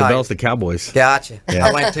 Clewiston Tigers. LaBelle's the Cowboys. Gotcha. Yeah.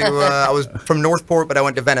 I went to I was from Northport, but I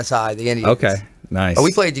went to Venice High, the Indians. Okay, nice. Oh,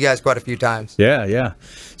 we played you guys quite a few times. Yeah.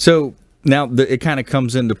 So now it kind of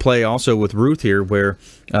comes into play also with Ruth here, where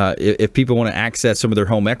if people want to access some of their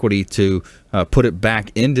home equity to put it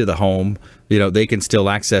back into the home, they can still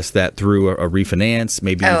access that through a refinance,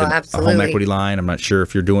 maybe even a home equity line. I'm not sure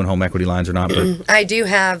if you're doing home equity lines or not. But I do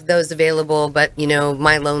have those available, but,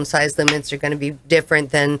 my loan size limits are going to be different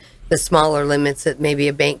than the smaller limits that maybe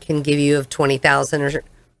a bank can give you of $20,000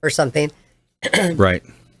 or something. Right.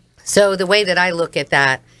 So the way that I look at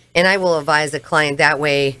that, and I will advise a client that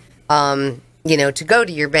way, to go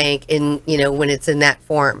to your bank and, when it's in that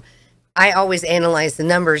form. I always analyze the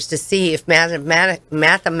numbers to see if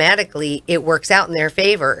mathematically it works out in their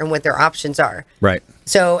favor and what their options are. Right.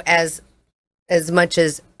 So as much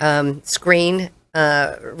as screen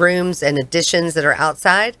rooms and additions that are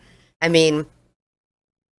outside,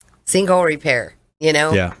 single repair,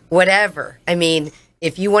 whatever.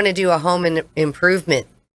 If you want to do a home improvement,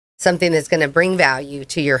 something that's going to bring value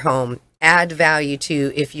to your home, add value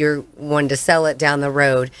to if you're one to sell it down the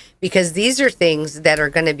road, because these are things that are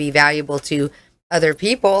going to be valuable to other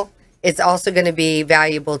people. It's also going to be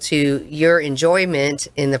valuable to your enjoyment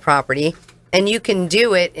in the property, and you can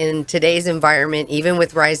do it in today's environment, even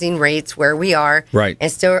with rising rates where we are, right,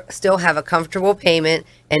 and still have a comfortable payment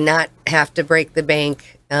and not have to break the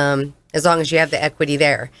bank, as long as you have the equity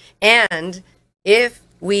there. And if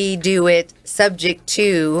we do it subject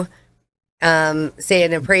to say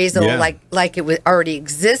an appraisal like it was already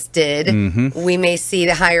existed, we may see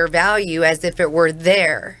the higher value as if it were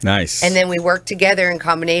there. Nice. And then we work together in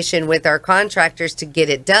combination with our contractors to get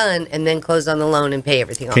it done and then close on the loan and pay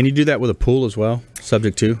everything off. Can you do that with a pool as well,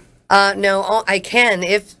 subject to? No, I can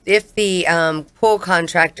if the pool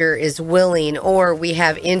contractor is willing, or we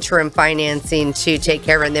have interim financing to take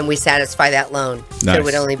care of, and then we satisfy that loan. Nice. So it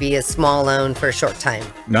would only be a small loan for a short time.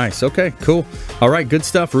 Nice. Okay, cool. All right, good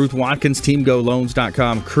stuff. Ruth Watkins,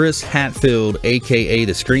 TeamGoLoans.com. Chris Hatfield, a.k.a.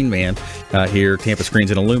 the Screen Man, here, Tampa Screens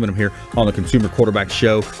and Aluminum, here on the Consumer Quarterback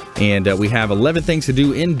Show. And we have 11 things to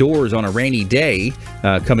do indoors on a rainy day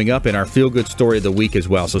coming up in our feel-good story of the week as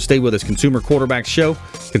well. So stay with us. Consumer Quarterback Show,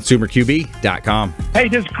 ConsumerQB.com. Hey,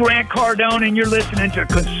 this is Grant Cardone, and you're listening to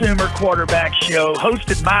Consumer Quarterback Show,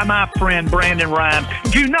 hosted by my friend Brandon Rhymes.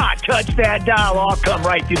 Do not touch that dial. I'll come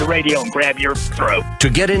right through the radio and grab your throat. To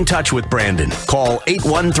get in touch with Brandon, call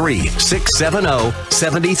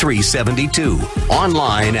 813-670-7372.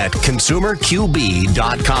 Online at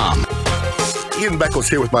ConsumerQB.com. Ian Beckles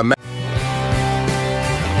here with my man.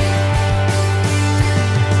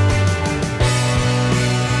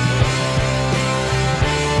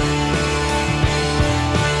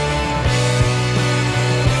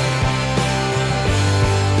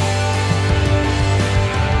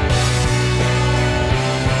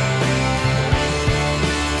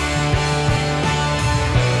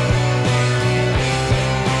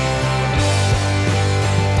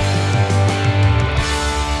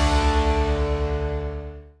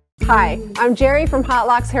 Hi, I'm Jerry from Hot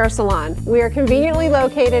Locks Hair Salon. We are conveniently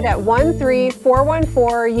located at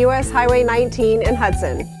 13414 US Highway 19 in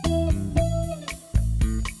Hudson.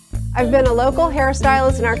 I've been a local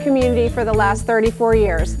hairstylist in our community for the last 34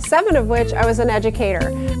 years, 7 of which I was an educator.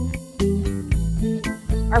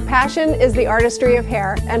 Our passion is the artistry of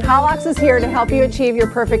hair, and Hot Locks is here to help you achieve your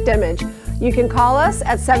perfect image. You can call us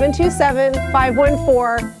at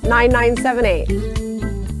 727-514-9978.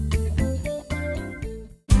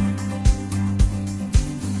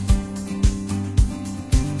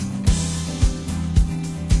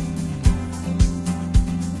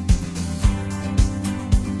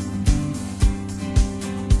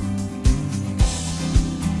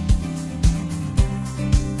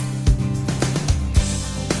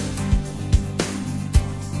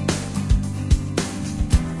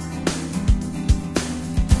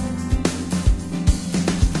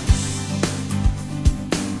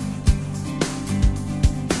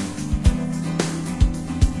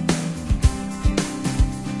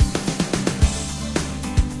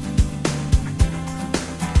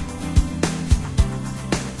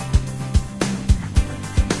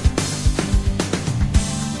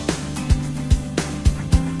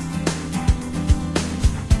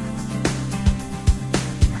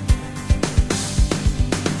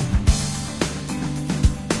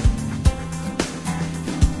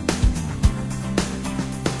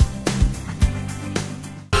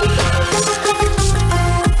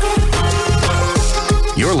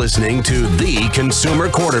 You're listening to the Consumer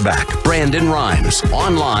Quarterback, Brandon Rhymes,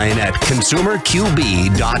 online at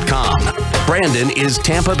ConsumerQB.com. Brandon is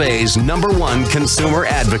Tampa Bay's #1 consumer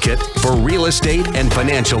advocate for real estate and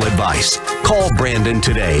financial advice. Call Brandon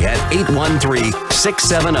today at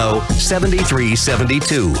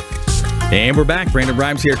 813-670-7372. And we're back. Brandon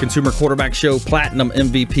Rhymes here, Consumer Quarterback Show, Platinum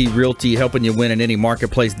MVP Realty, helping you win in any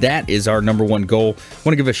marketplace. That is our #1 goal. I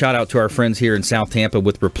want to give a shout out to our friends here in South Tampa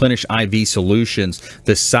with Replenish IV Solutions,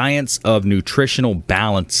 the science of nutritional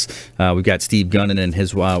balance. We've got Steve Gunnan and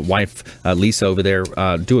his wife, Lisa, over there.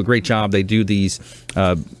 Do a great job. They do these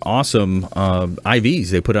awesome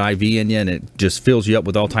IVs. They put an IV in you, and it just fills you up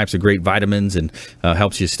with all types of great vitamins and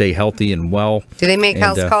helps you stay healthy and well. Do they make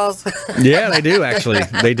house calls? Yeah, they do, actually.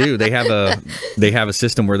 They do. They have a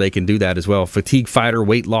system where they can do that as well. Fatigue fighter,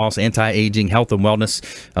 weight loss, anti-aging, health and wellness,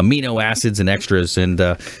 amino acids and extras. And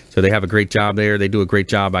so they have a great job there. They do a great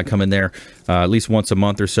job. I come in there at least once a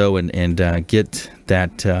month or so and get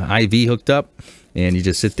that IV hooked up. And you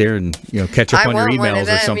just sit there and catch up on your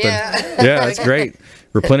emails or something. Yeah, that's great.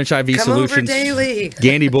 Replenish IV Solutions,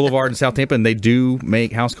 Gandy Boulevard in South Tampa, and they do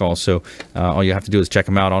make house calls. So all you have to do is check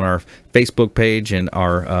them out on our Facebook page and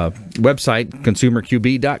our website,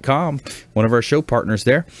 ConsumerQB.com. One of our show partners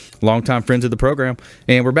there, longtime friends of the program.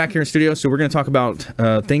 And we're back here in studio, so we're going to talk about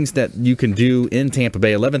things that you can do in Tampa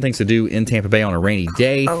Bay, 11 things to do in Tampa Bay on a rainy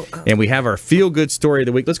day. And we have our feel-good story of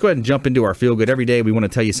the week. Let's go ahead and jump into our feel-good. Every day we want to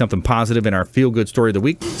tell you something positive in our feel-good story of the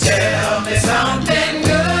week. Tell me something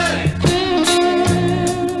good.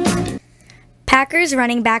 Packers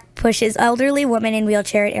running back pushes elderly woman in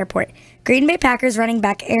wheelchair at airport. Green Bay Packers running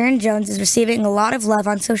back Aaron Jones is receiving a lot of love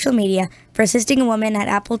on social media for for assisting a woman at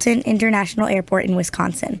Appleton International Airport in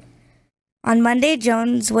Wisconsin. On Monday,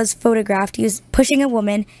 Jones was photographed pushing a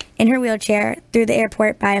woman in her wheelchair through the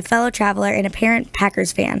airport by a fellow traveler and apparent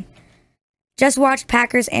Packers fan. Just watched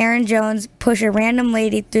Packers Aaron Jones push a random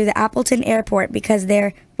lady through the Appleton Airport because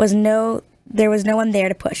there was no one there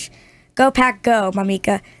to push. Go Pack Go,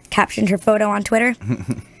 Mamika captioned her photo on Twitter.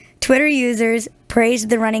 Twitter users praised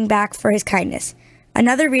the running back for his kindness.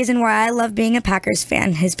 Another reason why I love being a Packers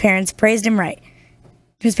fan. His parents raised him right.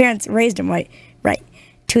 Right.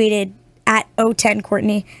 Tweeted at 010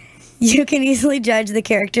 Courtney. You can easily judge the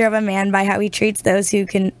character of a man by how he treats those who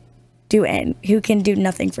can do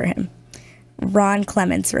nothing for him. Ron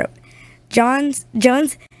Clements wrote. Jones,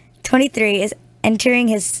 23, is entering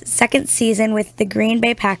his second season with the Green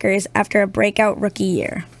Bay Packers after a breakout rookie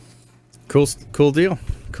year. Cool deal.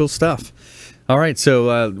 Cool stuff. All right,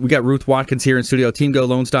 so we got Ruth Watkins here in studio,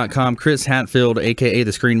 TeamGoLoans.com, Chris Hatfield, a.k.a.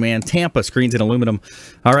 the Screen Man, Tampa Screens and Aluminum.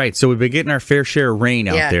 All right, so we've been getting our fair share of rain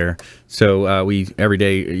out there. So we every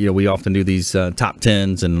day, we often do these top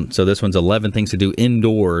 10s, and so this one's 11 things to do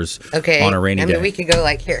indoors on a rainy day. We could go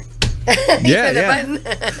like here.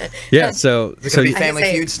 Yeah, so it's going to be Family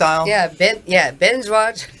Feud style? Yeah, binge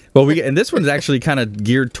watch. Well, and this one's actually kind of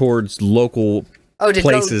geared towards local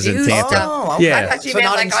places in Tampa. Oh, okay. I thought you meant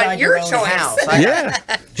like on your choice. House. Yeah.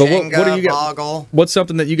 But what do you got? What's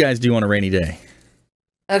something that you guys do on a rainy day?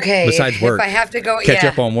 Okay. Besides work. If I have to go catch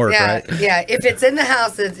up on work, right? Yeah. If it's in the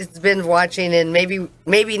house, it's binge watching and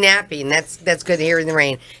maybe napping. That's good to hear in the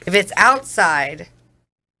rain. If it's outside,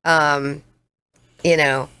 again,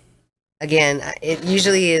 it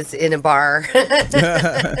usually is in a bar.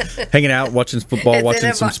 Hanging out, watching football,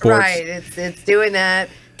 watching some sports. Right. It's doing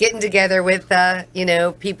that. Getting together with,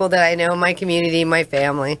 people that I know in my community, my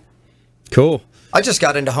family. Cool. I just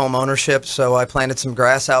got into home ownership, so I planted some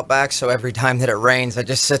grass out back. So every time that it rains, I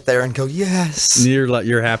just sit there and go, yes.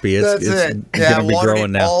 You're happy. It's going to be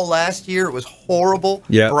growing now. All last year, it was horrible.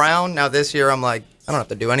 Brown. Now this year, I'm like, I don't have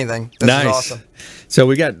to do anything. This is awesome.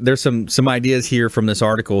 So there's some ideas here from this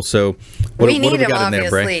article. So what do we got in there,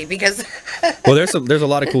 Bray? Because well, there's a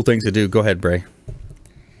lot of cool things to do. Go ahead, Bray.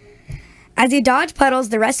 As you dodge puddles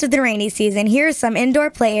the rest of the rainy season, here are some indoor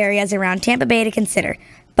play areas around Tampa Bay to consider.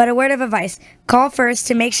 But a word of advice, call first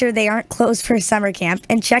to make sure they aren't closed for summer camp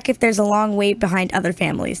and check if there's a long wait behind other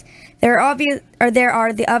families. There are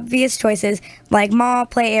the obvious choices like mall,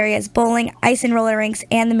 play areas, bowling, ice and roller rinks,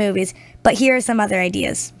 and the movies, but here are some other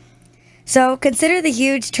ideas. So consider the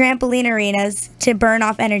huge trampoline arenas to burn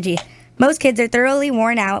off energy. Most kids are thoroughly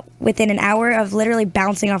worn out within an hour of literally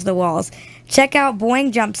bouncing off the walls. Check out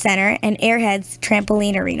Boeing Jump Center and Airhead's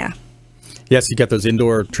Trampoline Arena. Yes, you got those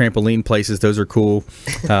indoor trampoline places. Those are cool.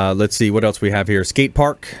 Let's see what else we have here. Skate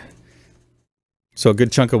park. So a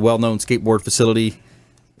good chunk of well-known skateboard facility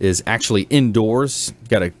is actually indoors. You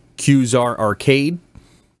got a Qzar arcade,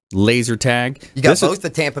 laser tag. You got both the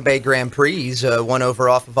Tampa Bay Grand Prix, one over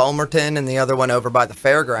off of Ulmerton and the other one over by the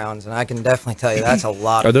fairgrounds. And I can definitely tell you that's a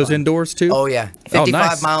lot of Are those fun. Indoors too? Oh, yeah.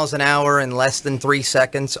 55 miles an hour in less than 3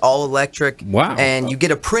 seconds, all electric. Wow. And you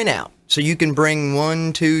get a printout. So you can bring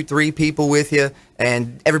 1, 2, 3 people with you,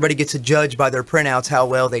 and everybody gets a judge by their printouts how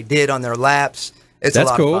well they did on their laps. It's a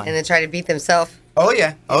lot of fun. And then try to beat themselves. Oh,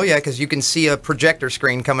 yeah. Oh, yeah, because you can see a projector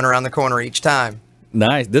screen coming around the corner each time.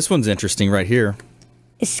 Nice. This one's interesting right here.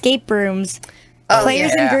 Escape rooms.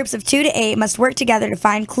 Players in groups of 2 to 8 must work together to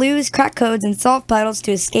find clues, crack codes, and solve puzzles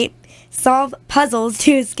to escape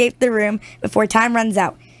the room before time runs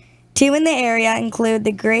out. 2 in the area include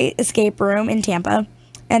the Great Escape Room in Tampa,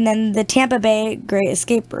 and then the Tampa Bay Great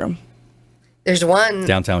Escape Room. There's one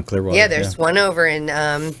downtown Clearwater. Yeah, there's one over in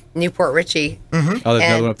Newport Richie. Mm-hmm. Oh, there's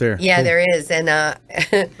another one up there. Yeah, cool. There is, and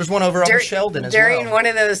there's one over on Sheldon as well. During one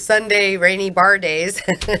of those Sunday rainy bar days,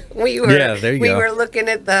 we were looking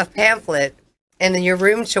at the pamphlet and then your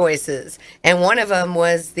room choices, and one of them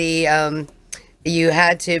was the you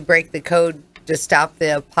had to break the code to stop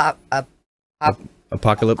the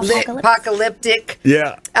apocalyptic.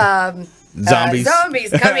 Yeah. Zombies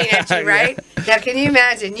coming at you, right? Yeah. Now, can you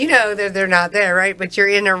imagine? You know that they're not there, right? But you're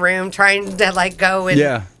in a room trying to go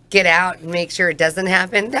and get out and make sure it doesn't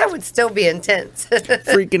happen. That would still be intense.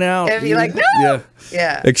 Freaking out. And be like, no.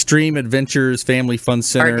 Yeah. Extreme Adventures Family Fun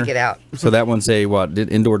Center. Hard to get out. So that one's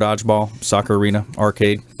indoor dodgeball, soccer arena,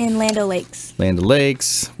 arcade. In Land O'Lakes. Land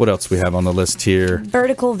O'Lakes. What else we have on the list here?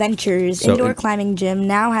 Vertical Ventures indoor climbing gym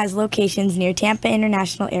now has locations near Tampa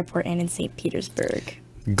International Airport and in St. Petersburg.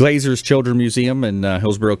 Glazer's Children's Museum in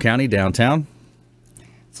Hillsborough County, downtown.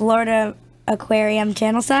 Florida Aquarium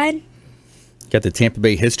Channelside. Got the Tampa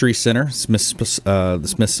Bay History Center, the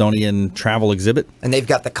Smithsonian Travel Exhibit. And they've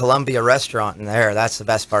got the Columbia restaurant in there. That's the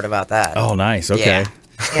best part about that. Oh, nice. Okay.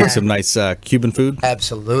 Yeah. Some nice Cuban food.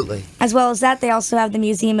 Absolutely. As well as that, they also have the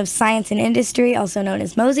Museum of Science and Industry, also known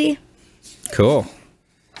as MOSI. Cool.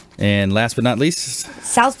 And last but not least,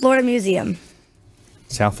 South Florida Museum.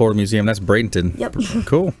 South Florida Museum. That's Bradenton. Yep.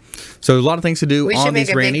 Cool. So a lot of things to do We on should make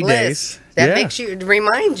these a rainy big days. list that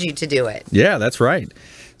reminds you to do it. Yeah, that's right.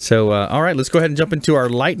 So, all right, let's go ahead and jump into our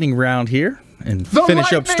lightning round here and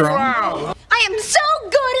finish up strong. I am so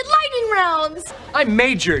good at lightning rounds. I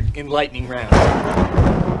majored in lightning round.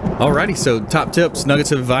 Alrighty, so top tips,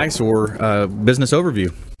 nuggets of advice, or business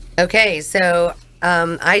overview. Okay, so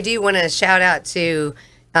I do want to shout out to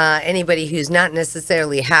anybody who's not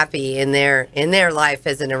necessarily happy in their life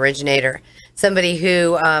as an originator. Somebody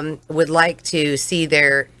who would like to see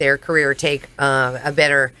their career take a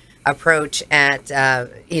better approach at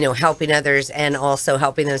helping others and also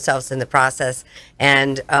helping themselves in the process.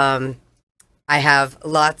 And I have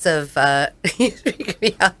lots of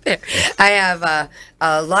me out there. I have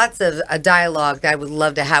lots of dialogue that I would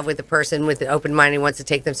love to have with a person with an open mind who wants to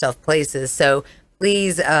take themselves places. So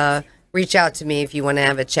please reach out to me if you want to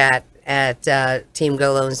have a chat at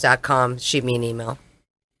teamgoloans.com. Shoot me an email.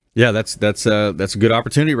 Yeah, that's a good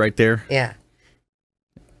opportunity right there. Yeah.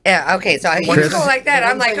 Yeah, okay, so I just go like that.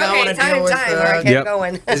 I'm like, okay, time. I kept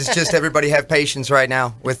going. It's just everybody have patience right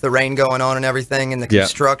now with the rain going on and everything, and the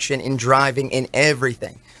construction and driving and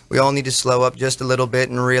everything. We all need to slow up just a little bit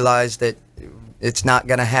and realize that it's not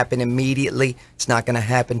going to happen immediately. It's not going to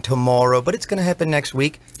happen tomorrow, but it's going to happen next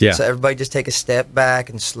week. Yeah. So everybody just take a step back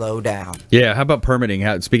and slow down. Yeah, how about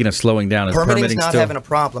permitting? Speaking of slowing down, is permitting's not still having a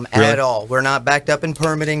problem at all. We're not backed up in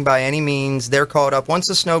permitting by any means. They're caught up. Once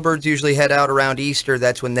the snowbirds usually head out around Easter,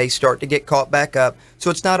 that's when they start to get caught back up. So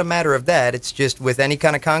it's not a matter of that. It's just with any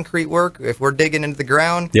kind of concrete work, if we're digging into the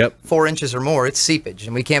ground, 4 inches or more, it's seepage,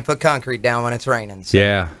 and we can't put concrete down when it's raining.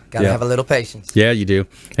 So got to have a little patience. Yeah, you do.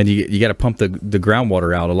 And you got to pump the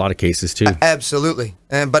groundwater out a lot of cases, too. Absolutely.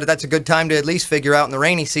 But that's a good time to at least figure out in the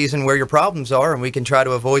rainy season where your problems are, and we can try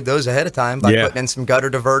to avoid those ahead of time by putting in some gutter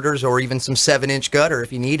diverters or even some 7-inch gutter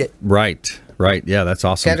if you need it. Right. Yeah, that's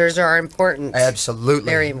awesome. Gutters are important.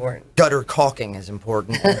 Absolutely. Very important. Gutter caulking is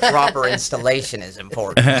important. And proper installation is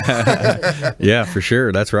important. Yeah, for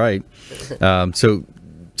sure. That's right.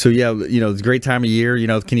 So yeah, it's a great time of year.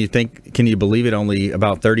 Can you believe it? Only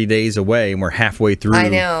about 30 days away, and we're halfway through. I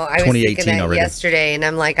know. I was 2018 thinking that already. yesterday, and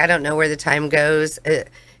I'm like, I don't know where the time goes.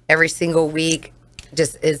 Every single week,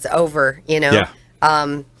 just is over. Yeah.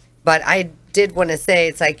 But I did want to say,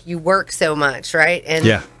 it's like you work so much, right?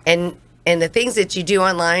 And the things that you do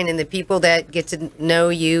online, and the people that get to know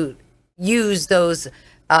you use those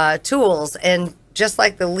tools, and just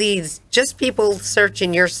like the leads, just people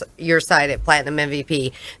searching your site at Platinum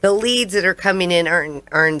MVP, the leads that are coming in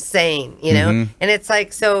are insane, and it's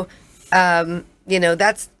like, so,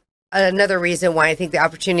 that's another reason why I think the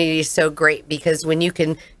opportunity is so great, because when you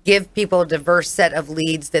can give people a diverse set of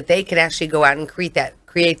leads that they can actually go out and create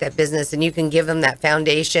that business, and you can give them that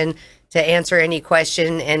foundation to answer any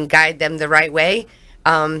question and guide them the right way.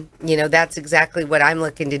 That's exactly what I'm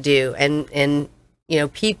looking to do. And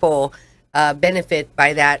people benefit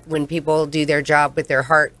by that when people do their job with their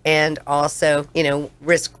heart, and also,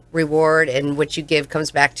 risk reward, and what you give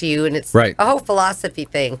comes back to you. And it's a whole philosophy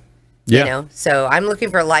thing. So I'm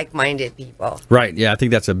looking for like-minded people. Right. Yeah, I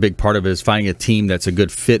think that's a big part of it, is finding a team that's a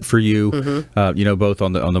good fit for you. Both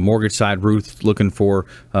on the mortgage side, Ruth looking for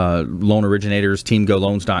loan originators,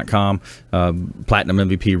 teamgoloans.com, Platinum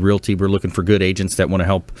MVP Realty. We're looking for good agents that want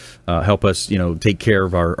to help us, take care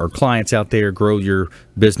of our clients out there, grow your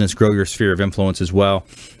business, grow your sphere of influence as well.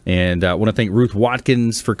 And I want to thank Ruth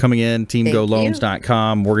Watkins for coming in,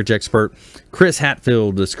 teamgoloans.com, mortgage expert. Chris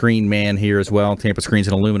Hatfield, the screen man here as well, Tampa Screens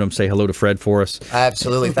and Aluminum. Say hello to Fred for us.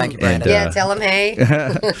 Absolutely. Thank you, Brandon. Tell him hey.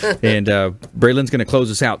 And Braylon's going to close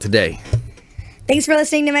us out today. Thanks for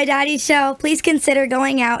listening to my daddy's show. Please consider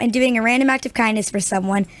going out and doing a random act of kindness for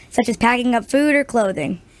someone, such as packing up food or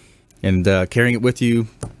clothing. And carrying it with you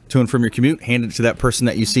to and from your commute. Hand it to that person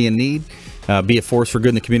that you see in need. Be a force for good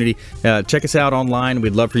in the community. Check us out online.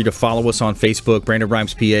 We'd love for you to follow us on Facebook, Brandon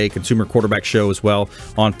Rhymes PA, Consumer Quarterback Show as well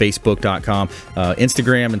on Facebook.com,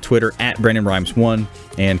 Instagram and Twitter at Brandon Rhymes 1,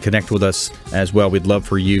 and connect with us as well. We'd love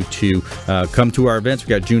for you to come to our events. We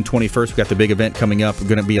got June 21st. We got the big event coming up. It's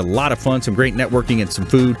going to be a lot of fun, some great networking and some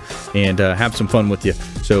food, and have some fun with you.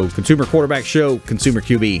 So Consumer Quarterback Show,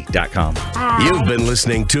 consumerqb.com. You've been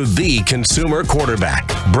listening to the Consumer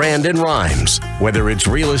Quarterback, Brandon Rhymes. Whether it's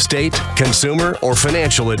real estate, consumer consumer or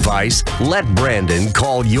financial advice, let Brandon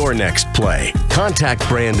call your next play. Contact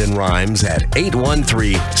Brandon Rhymes at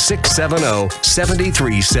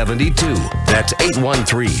 813-670-7372. That's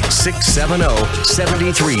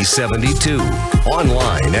 813-670-7372.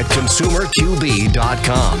 Online at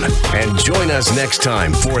consumerqb.com. And join us next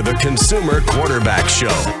time for the Consumer Quarterback Show.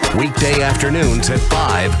 Weekday afternoons at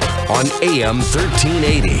 5 on AM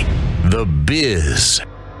 1380. The Biz.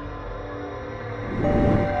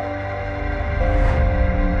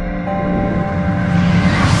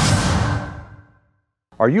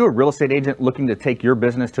 Are you a real estate agent looking to take your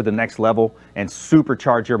business to the next level and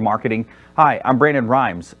supercharge your marketing? Hi, I'm Brandon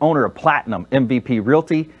Rhymes, owner of Platinum MVP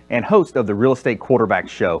Realty and host of the Real Estate Quarterback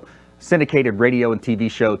Show, syndicated radio and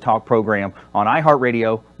TV show talk program on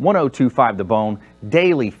iHeartRadio, 102.5 The Bone,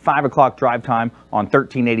 daily 5 o'clock drive time on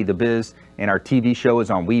 1380 The Biz, and our TV show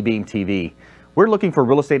is on WeBeam TV. We're looking for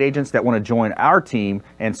real estate agents that want to join our team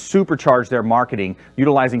and supercharge their marketing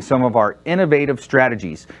utilizing some of our innovative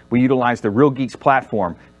strategies. We utilize the Real Geeks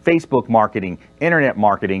platform, Facebook marketing, internet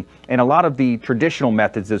marketing, and a lot of the traditional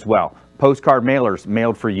methods as well. Postcard mailers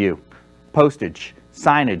mailed for you, postage,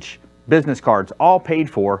 signage, business cards, all paid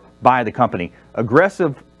for by the company.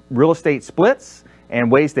 Aggressive real estate splits and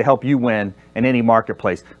ways to help you win in any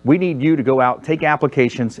marketplace. We need you to go out, take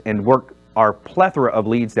applications, and work our plethora of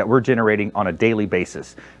leads that we're generating on a daily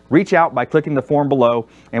basis. Reach out by clicking the form below,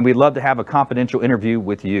 and we'd love to have a confidential interview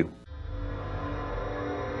with you.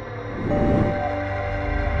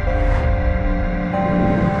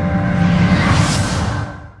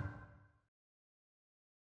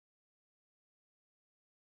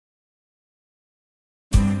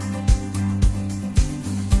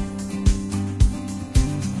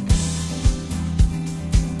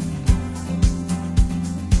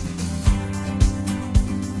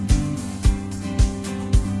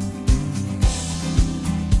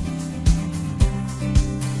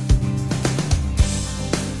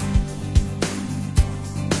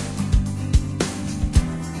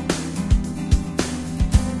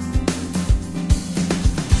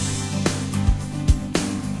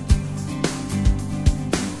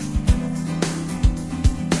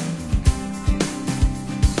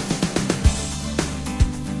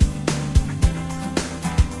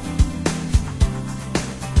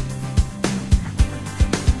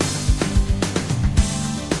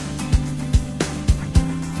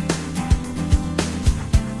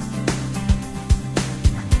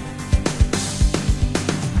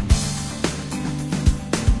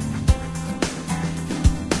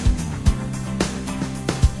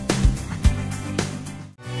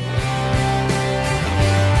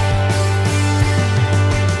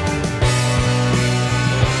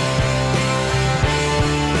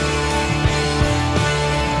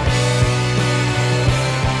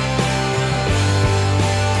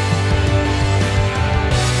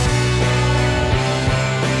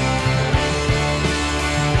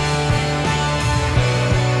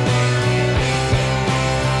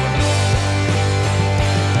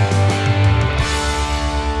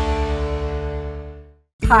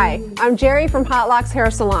 Hi, I'm Jerry from Hot Locks Hair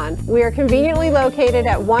Salon. We are conveniently located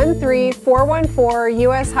at 13414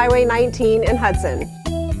 US Highway 19 in Hudson.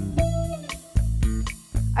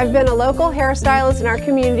 I've been a local hairstylist in our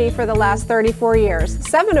community for the last 34 years,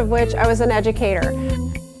 7 of which I was an educator.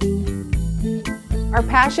 Our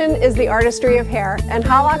passion is the artistry of hair, and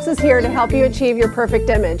Hot Locks is here to help you achieve your perfect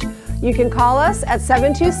image. You can call us at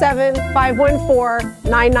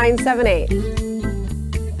 727-514-9978.